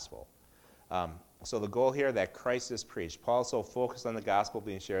the gospel. So the goal here that Christ is preached. Paul's so focused on the gospel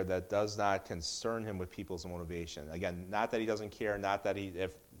being shared that does not concern him with people's motivation. Again, not that he doesn't care, not that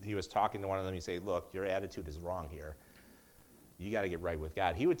if he was talking to one of them, he'd say, look, your attitude is wrong here. You got to get right with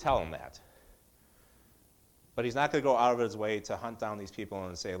God. He would tell them that. But he's not going to go out of his way to hunt down these people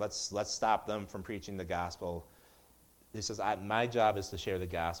and say, let's stop them from preaching the gospel. He says, my job is to share the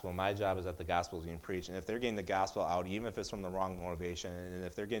gospel. My job is that the gospel is being preached. And if they're getting the gospel out, even if it's from the wrong motivation, and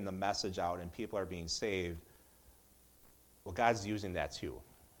if they're getting the message out and people are being saved, well, God's using that too.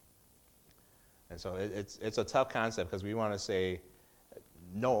 And so it's a tough concept because we want to say,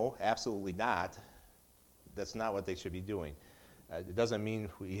 no, absolutely not. That's not what they should be doing. It doesn't mean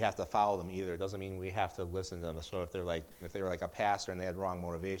we have to follow them either. It doesn't mean we have to listen to them. So if they were like a pastor and they had wrong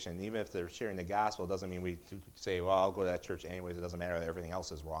motivation, even if they're sharing the gospel, it doesn't mean we say, well, I'll go to that church anyways. It doesn't matter that everything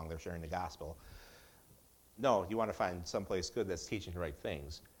else is wrong. They're sharing the gospel. No, you want to find someplace good that's teaching the right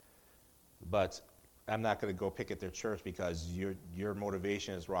things. But I'm not going to go pick at their church because your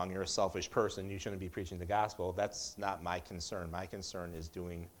motivation is wrong. You're a selfish person. You shouldn't be preaching the gospel. That's not my concern. My concern is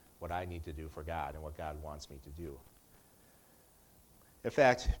doing what I need to do for God and what God wants me to do. In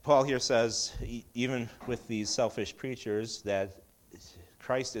fact, Paul here says, even with these selfish preachers, that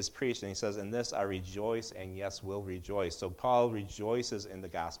Christ is preached, and he says, in this I rejoice, and yes, will rejoice. So Paul rejoices in the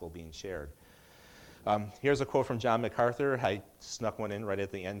gospel being shared. Here's a quote from John MacArthur. I snuck one in right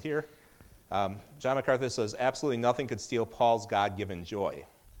at the end here. John MacArthur says, absolutely nothing could steal Paul's God-given joy.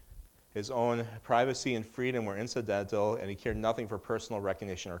 His own privacy and freedom were incidental, and he cared nothing for personal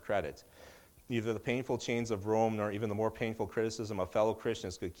recognition or credit. Neither the painful chains of Rome nor even the more painful criticism of fellow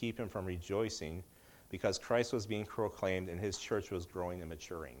Christians could keep him from rejoicing because Christ was being proclaimed and his church was growing and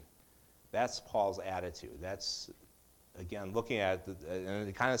maturing. That's Paul's attitude. That's, again, looking at, and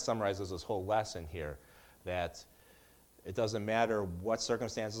it kind of summarizes this whole lesson here, that it doesn't matter what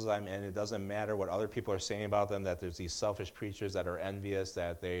circumstances I'm in, it doesn't matter what other people are saying about them, that there's these selfish preachers that are envious,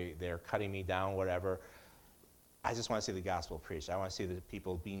 that they're cutting me down, whatever. I just want to see the gospel preached. I want to see the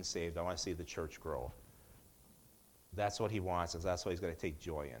people being saved. I want to see the church grow. That's what he wants, and that's what he's going to take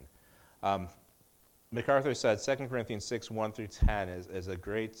joy in. MacArthur said 2 Corinthians 6, 1 through 10 is a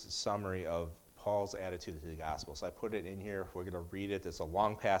great summary of Paul's attitude to the gospel. So I put it in here. We're going to read it. It's a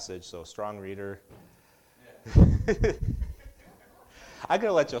long passage, so strong reader. Yeah. I'm going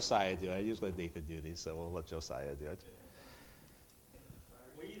to let Josiah do it. I usually let Nathan do these, so we'll let Josiah do it.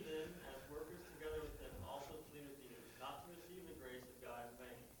 We then, as workers together with him, also plead with you, not to receive the grace of God in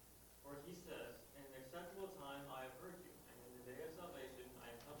vain. For he says, in an acceptable time I have heard you, and in the day of salvation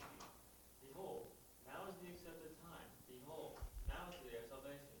I have helped you. Behold, now is the accepted time. Behold, now is the day of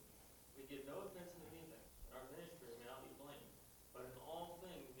salvation. We give no offense in anything, and our ministry may not be blamed. But in all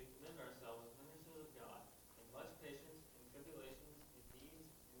things we commend ourselves as ministers of God, in much patience, in tribulations, in needs,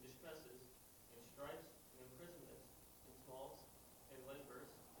 in distresses, in stripes, in imprisonments, in smalls, in labors,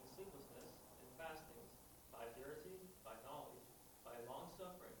 in sleeplessness, in fastings, by purity, by knowledge, by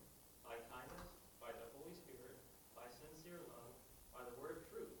long-suffering, by kindness, by the Holy Spirit, by sincere love, by the word of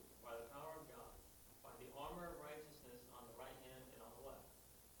truth, by the power of God, by the armor of righteousness on the right hand and on the left,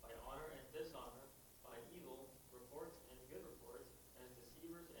 by honor and dishonor, by evil reports and good reports, as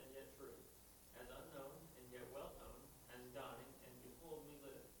deceivers and yet true, as unknown and yet well known, as dying and behold we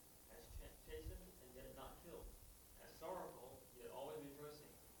live, as chastened and yet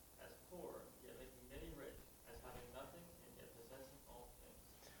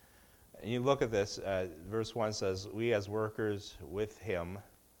And you look at this, verse 1 says, we as workers with him,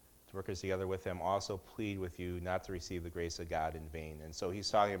 workers together with him, also plead with you not to receive the grace of God in vain. And so he's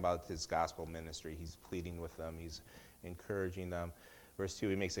talking about his gospel ministry. He's pleading with them. He's encouraging them. Verse 2,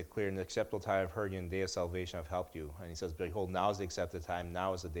 he makes it clear, in the acceptable time I've heard you, in the day of salvation I've helped you. And he says, behold, now is the accepted time,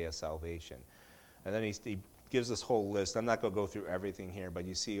 now is the day of salvation. And then he gives this whole list. I'm not going to go through everything here, but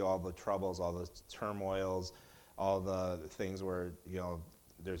you see all the troubles, all the turmoils, all the things where,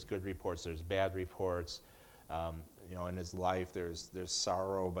 there's good reports, there's bad reports. In his life, there's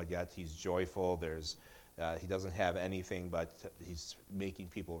sorrow, but yet he's joyful. He doesn't have anything, but he's making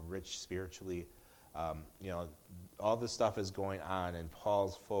people rich spiritually. All this stuff is going on, and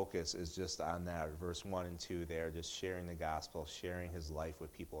Paul's focus is just on that. Verse 1 and 2 there, just sharing the gospel, sharing his life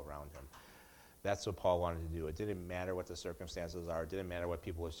with people around him. That's what Paul wanted to do. It didn't matter what the circumstances are. It didn't matter what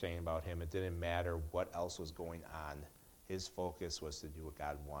people were saying about him. It didn't matter what else was going on. His focus was to do what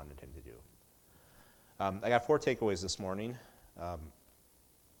God wanted him to do. I got 4 takeaways this morning. I'm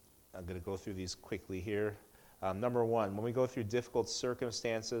going to go through these quickly here. Number 1, when we go through difficult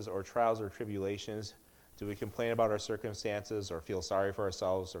circumstances or trials or tribulations, do we complain about our circumstances or feel sorry for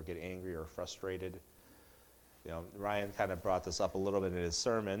ourselves or get angry or frustrated? Ryan kind of brought this up a little bit in his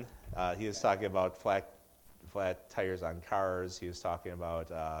sermon. He was talking about flat tires on cars. He was talking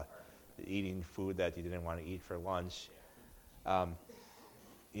about eating food that you didn't want to eat for lunch.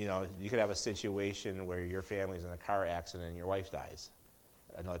 You could have a situation where your family's in a car accident and your wife dies.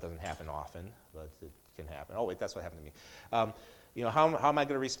 I know it doesn't happen often, but it can happen. Oh, wait, that's what happened to me. How am I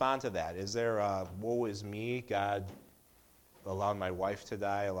going to respond to that? Is there a woe is me? God allowed my wife to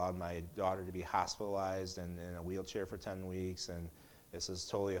die, allowed my daughter to be hospitalized and in a wheelchair for 10 weeks, and this has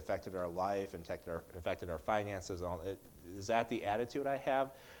totally affected our life and affected our finances. Is that the attitude I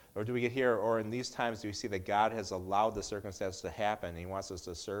have? Or do we get here, or in these times, do we see that God has allowed the circumstances to happen, and he wants us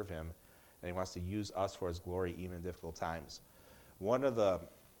to serve him, and he wants to use us for his glory even in difficult times? One of the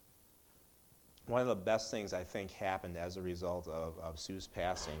best things I think happened as a result of Sue's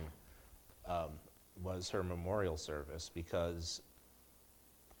passing was her memorial service, because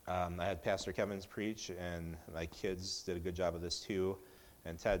I had Pastor Kevin's preach, and my kids did a good job of this too,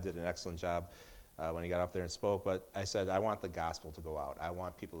 and Ted did an excellent job when he got up there and spoke. But I said, I want the gospel to go out. I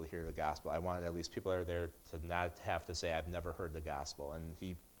want people to hear the gospel. I want at least people that are there to not have to say, I've never heard the gospel. And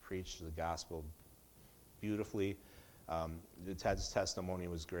he preached the gospel beautifully. Ted's testimony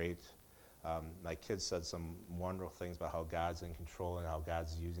was great. My kids said some wonderful things about how God's in control and how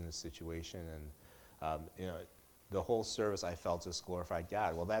God's using the situation. And the whole service, I felt, just glorified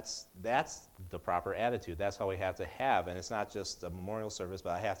God. Well, that's the proper attitude. That's how we have to have. And it's not just a memorial service,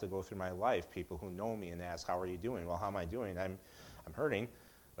 but I have to go through my life, people who know me, and ask, how are you doing? Well, how am I doing? I'm hurting,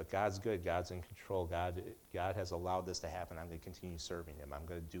 but God's good. God's in control. God has allowed this to happen. I'm going to continue serving him. I'm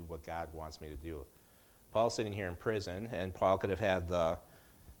going to do what God wants me to do. Paul's sitting here in prison, and Paul could have had the,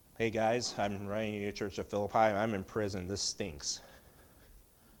 hey guys, I'm running your church of Philippi. I'm in prison. This stinks.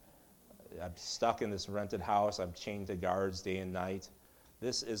 I'm stuck in this rented house. I'm chained to guards day and night.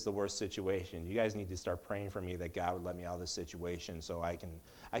 This is the worst situation. You guys need to start praying for me that God would let me out of this situation so I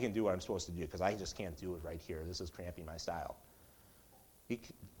can do what I'm supposed to do, because I just can't do it right here. This is cramping my style. He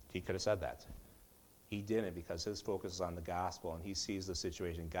could have said that. He didn't, because his focus is on the gospel, and he sees the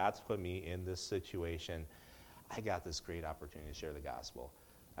situation. God's put me in this situation. I got this great opportunity to share the gospel.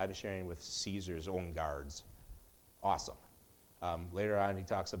 I'm sharing with Caesar's own guards. Awesome. Later on, he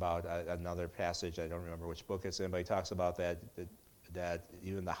talks about another passage. I don't remember which book it's in, but he talks about that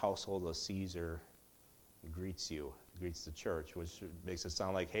even the household of Caesar greets the church, which makes it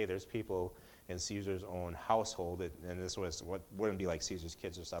sound like, hey, there's people in Caesar's own household, and this was what wouldn't be like Caesar's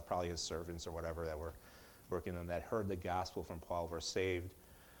kids or stuff, probably his servants or whatever that were working on that, heard the gospel from Paul, were saved,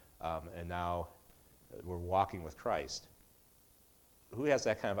 and now we're walking with Christ. Who has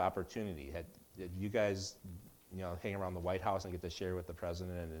that kind of opportunity? Did you guys hang around the White House and get to share with the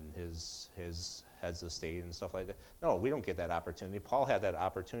president and his heads of state and stuff like that? No, we don't get that opportunity. Paul had that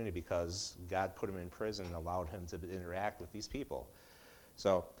opportunity because God put him in prison and allowed him to interact with these people.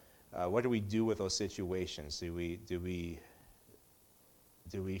 So what do we do with those situations? Do we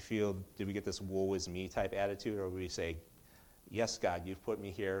get this woe is me type attitude, or do we say, yes, God, you've put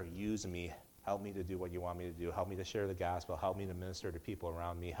me here, use me, help me to do what you want me to do, help me to share the gospel, help me to minister to people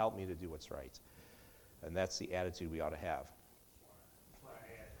around me, help me to do what's right? And that's the attitude we ought to have. That's why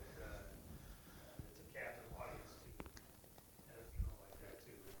I add that it's a captive audience too, like that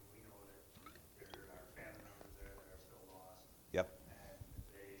too. And we know that there are family members there that are still lost. Yep. And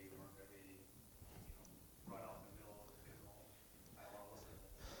they weren't going to be, run out in the middle of the funeral.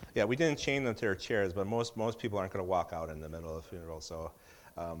 Yeah, we didn't chain them to their chairs, but most people aren't going to walk out in the middle of the funeral. So,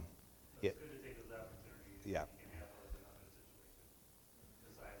 But Yeah. it's good to take those opportunities. Yeah. You can have those in other situations.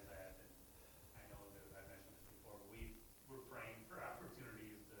 Besides that, and I know that I mentioned this before, but we're praying for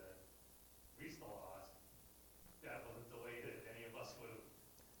opportunities to reach the lost. That wasn't the way that any of us would have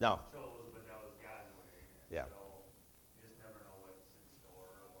No. chose, but that was God's way. And Yeah. so you just never know what's in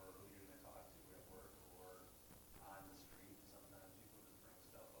store or who you're going to talk to at work or on the street. Sometimes people just bring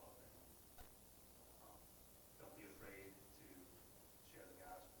stuff up, and don't be afraid to share the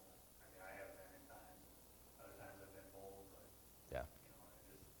gospel. I mean, I have been in times. Other times I've been bold, but Yeah. and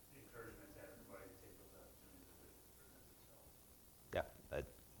just the encouragement to everybody to take those opportunities as it presents itself. Yeah.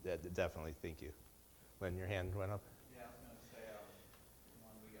 Definitely. Thank you. Lynn, your hand went up. Yeah, I was going to say,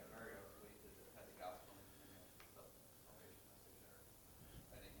 when we got married, I was raised to had the gospel and the salvation message there.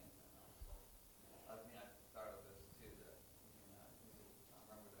 I didn't, I thought of this too, that we can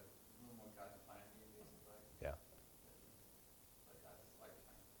remember that room what God's planning you, basically. Yeah. Like God's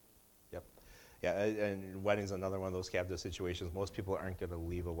lifetime. Yep. Yeah, and wedding's another one of those captive situations. Most people aren't going to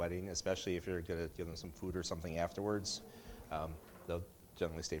leave a wedding, especially if you're going to give them some food or something afterwards. They'll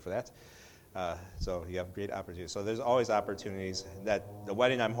generally stay for that. So you have great opportunities. So there's always opportunities. That the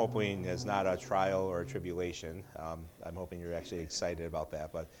wedding, I'm hoping, is not a trial or a tribulation. I'm hoping you're actually excited about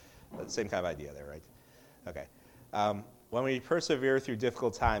that, but same kind of idea there, right? Okay. When we persevere through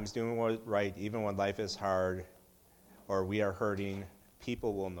difficult times, doing what's right, even when life is hard or we are hurting,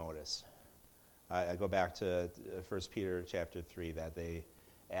 people will notice. I go back to 1 Peter chapter 3, that they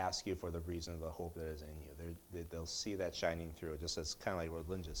ask you for the reason of the hope that is in you. They'll see that shining through, just as kind of like what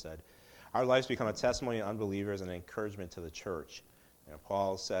Lynn just said. Our lives become a testimony to unbelievers and an encouragement to the church.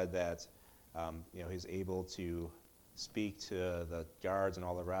 Paul said that he's able to speak to the guards and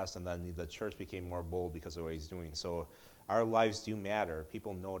all the rest, and then the church became more bold because of what he's doing. So our lives do matter.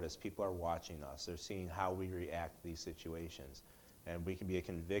 People notice. People are watching us. They're seeing how we react to these situations. And we can be a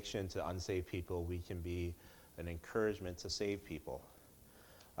conviction to unsaved people. We can be an encouragement to saved people.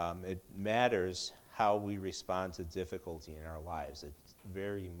 It matters how we respond to difficulty in our lives. It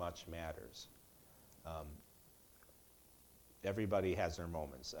very much matters. Everybody has their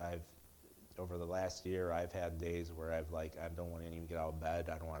moments. Over the last year, I've had days where I don't want to even get out of bed.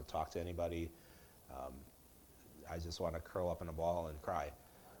 I don't want to talk to anybody. I just want to curl up in a ball and cry.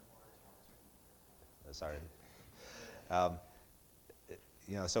 Sorry.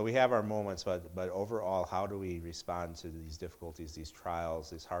 So we have our moments, but overall, how do we respond to these difficulties, these trials,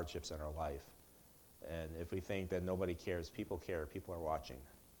 these hardships in our life? And if we think that nobody cares, people care, people are watching.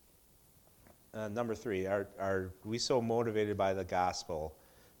 Number 3, are we so motivated by the gospel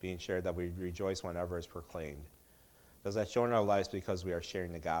being shared that we rejoice whenever it's proclaimed? Does that show in our lives because we are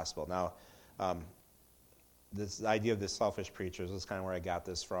sharing the gospel? Now, this idea of the selfish preachers, this is kind of where I got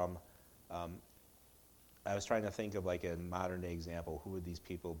this from. I was trying to think of like a modern day example. Who would these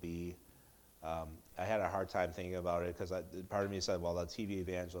people be? I had a hard time thinking about it because part of me said, well, the TV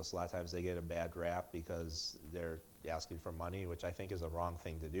evangelists, a lot of times they get a bad rap because they're asking for money, which I think is a wrong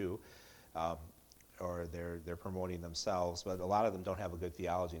thing to do, or they're promoting themselves. But a lot of them don't have a good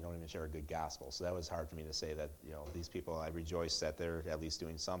theology and don't even share a good gospel. So that was hard for me to say that, these people, I rejoice that they're at least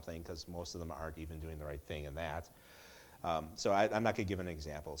doing something, because most of them aren't even doing the right thing in that. So I'm not going to give an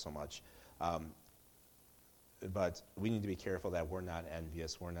example so much. But we need to be careful that we're not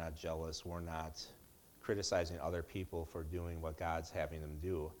envious, we're not jealous, we're not criticizing other people for doing what God's having them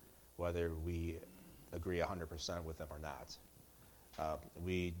do, whether we agree 100% with them or not.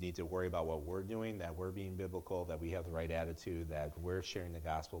 We need to worry about what we're doing, that we're being biblical, that we have the right attitude, that we're sharing the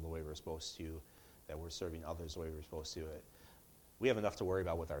gospel the way we're supposed to, that we're serving others the way we're supposed to. We have enough to worry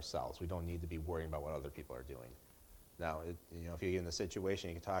about with ourselves. We don't need to be worrying about what other people are doing. Now, if you get in a situation,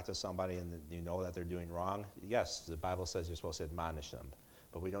 you can talk to somebody and you know that they're doing wrong. Yes, the Bible says you're supposed to admonish them,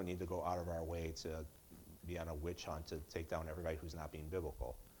 but we don't need to go out of our way to be on a witch hunt to take down everybody who's not being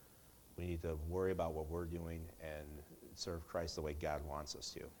biblical. We need to worry about what we're doing and serve Christ the way God wants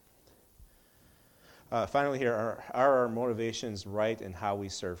us to. Finally here, are our motivations right in how we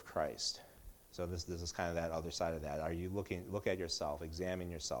serve Christ? So this is kind of that other side of that. Are you look at yourself,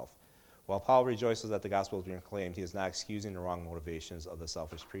 examine yourself. While Paul rejoices that the gospel is being proclaimed, he is not excusing the wrong motivations of the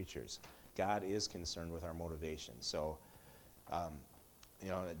selfish preachers. God is concerned with our motivations. So,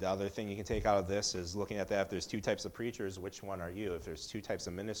 the other thing you can take out of this is looking at that. If there's 2 types of preachers, which one are you? If there's 2 types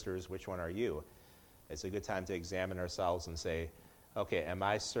of ministers, which one are you? It's a good time to examine ourselves and say, okay, am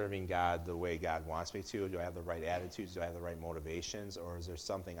I serving God the way God wants me to? Do I have the right attitudes? Do I have the right motivations? Or is there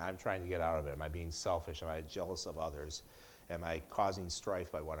something I'm trying to get out of it? Am I being selfish? Am I jealous of others? Am I causing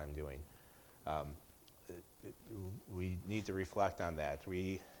strife by what I'm doing? We need to reflect on that.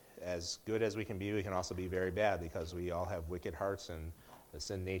 We, as good as we can be, we can also be very bad, because we all have wicked hearts and the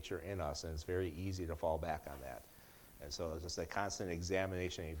sin nature in us, and it's very easy to fall back on that. And so just a constant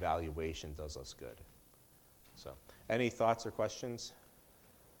examination and evaluation does us good. So, any thoughts or questions?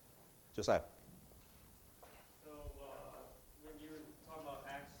 Josiah. So, when you were talking about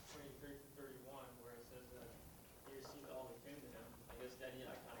Acts 23 to 31, where it says that he received all that came to him, I guess then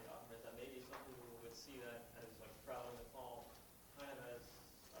I kind of got from it that maybe some people would see that as like traveling to Paul, kind of as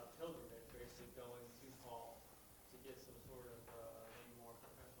a pilgrimage, basically going to Paul to get some sort of maybe more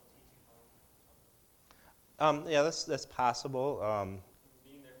professional teaching from him. Yeah, that's possible.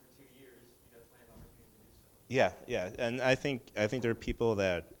 Being there for 2 years, you definitely have opportunity to do so. Yeah, and I think there are people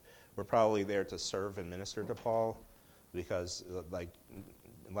that were probably there to serve and minister to Paul, because like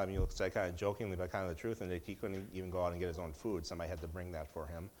Lemuel said, kind of jokingly, but kind of the truth, and he couldn't even go out and get his own food. Somebody had to bring that for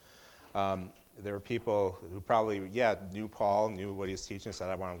him. There were people who probably knew Paul, knew what he was teaching, said,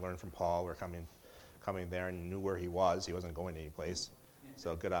 "I want to learn from Paul." We're coming there, and knew where he was. He wasn't going anyplace,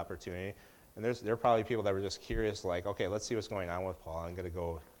 so good opportunity. And there are probably people that were just curious, like, okay, let's see what's going on with Paul. I'm going to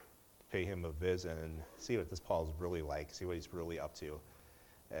go pay him a visit and see what this Paul's really like, see what he's really up to.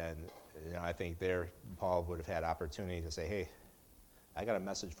 And I think there Paul would have had opportunity to say, hey, I got a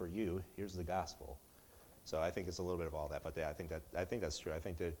message for you. Here's the gospel. So I think it's a little bit of all that. But yeah, I think that's true. I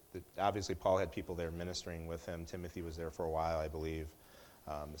think that obviously Paul had people there ministering with him. Timothy was there for a while, I believe.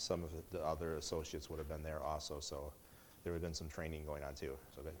 Some of the other associates would have been there also. So there would have been some training going on too.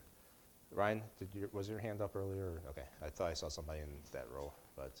 So good. Ryan, was your hand up earlier? Okay, I thought I saw somebody in that row,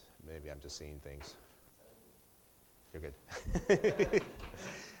 but maybe I'm just seeing things. You're good.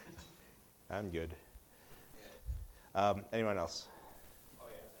 I'm good. Anyone else? Oh,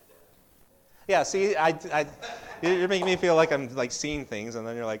 yeah, I did. Yeah, see, you're making me feel like I'm like seeing things, and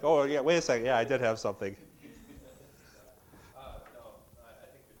then you're like, oh, yeah, wait a second, yeah, I did have something. No, I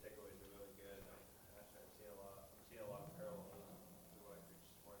think your takeaways are really good. Actually, I'm seeing a lot of parallels to what I preached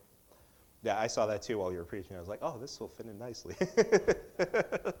this morning. Yeah, I saw that too while you were preaching. I was like, oh, this will fit in nicely.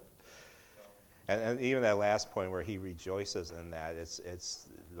 And even that last point where he rejoices in that, it's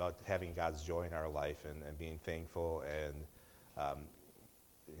about having God's joy in our life and being thankful and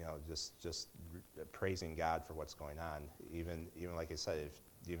just praising God for what's going on. Even like I said,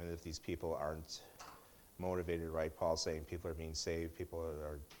 even if these people aren't motivated right, Paul's saying people are being saved, people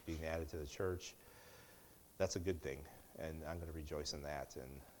are being added to the church. That's a good thing, and I'm going to rejoice in that, and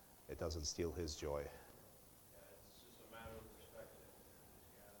it doesn't steal his joy. Yeah, it's just a matter of perspective.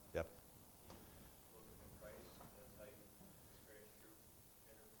 Yep. Look at Christ, that's how you experience true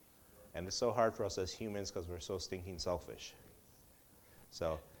inner peace and joy. And it's so hard for us as humans because we're so stinking selfish.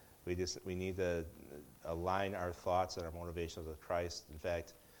 So we need to align our thoughts and our motivations with Christ. In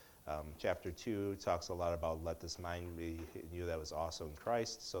fact, chapter 2 talks a lot about let this mind be in you that was also in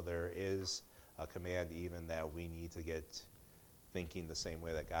Christ. So there is a command even that we need to get thinking the same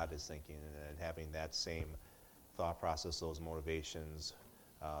way that God is thinking and having that same thought process, those motivations,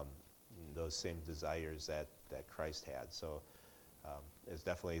 those same desires that Christ had. So it's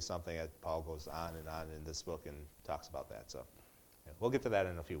definitely something that Paul goes on in this book and talks about that. So yeah, we'll get to that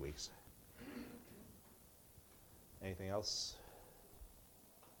in a few weeks. Anything else?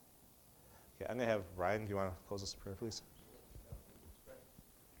 Okay, I'm going to have Ryan, do you want to close this prayer, please?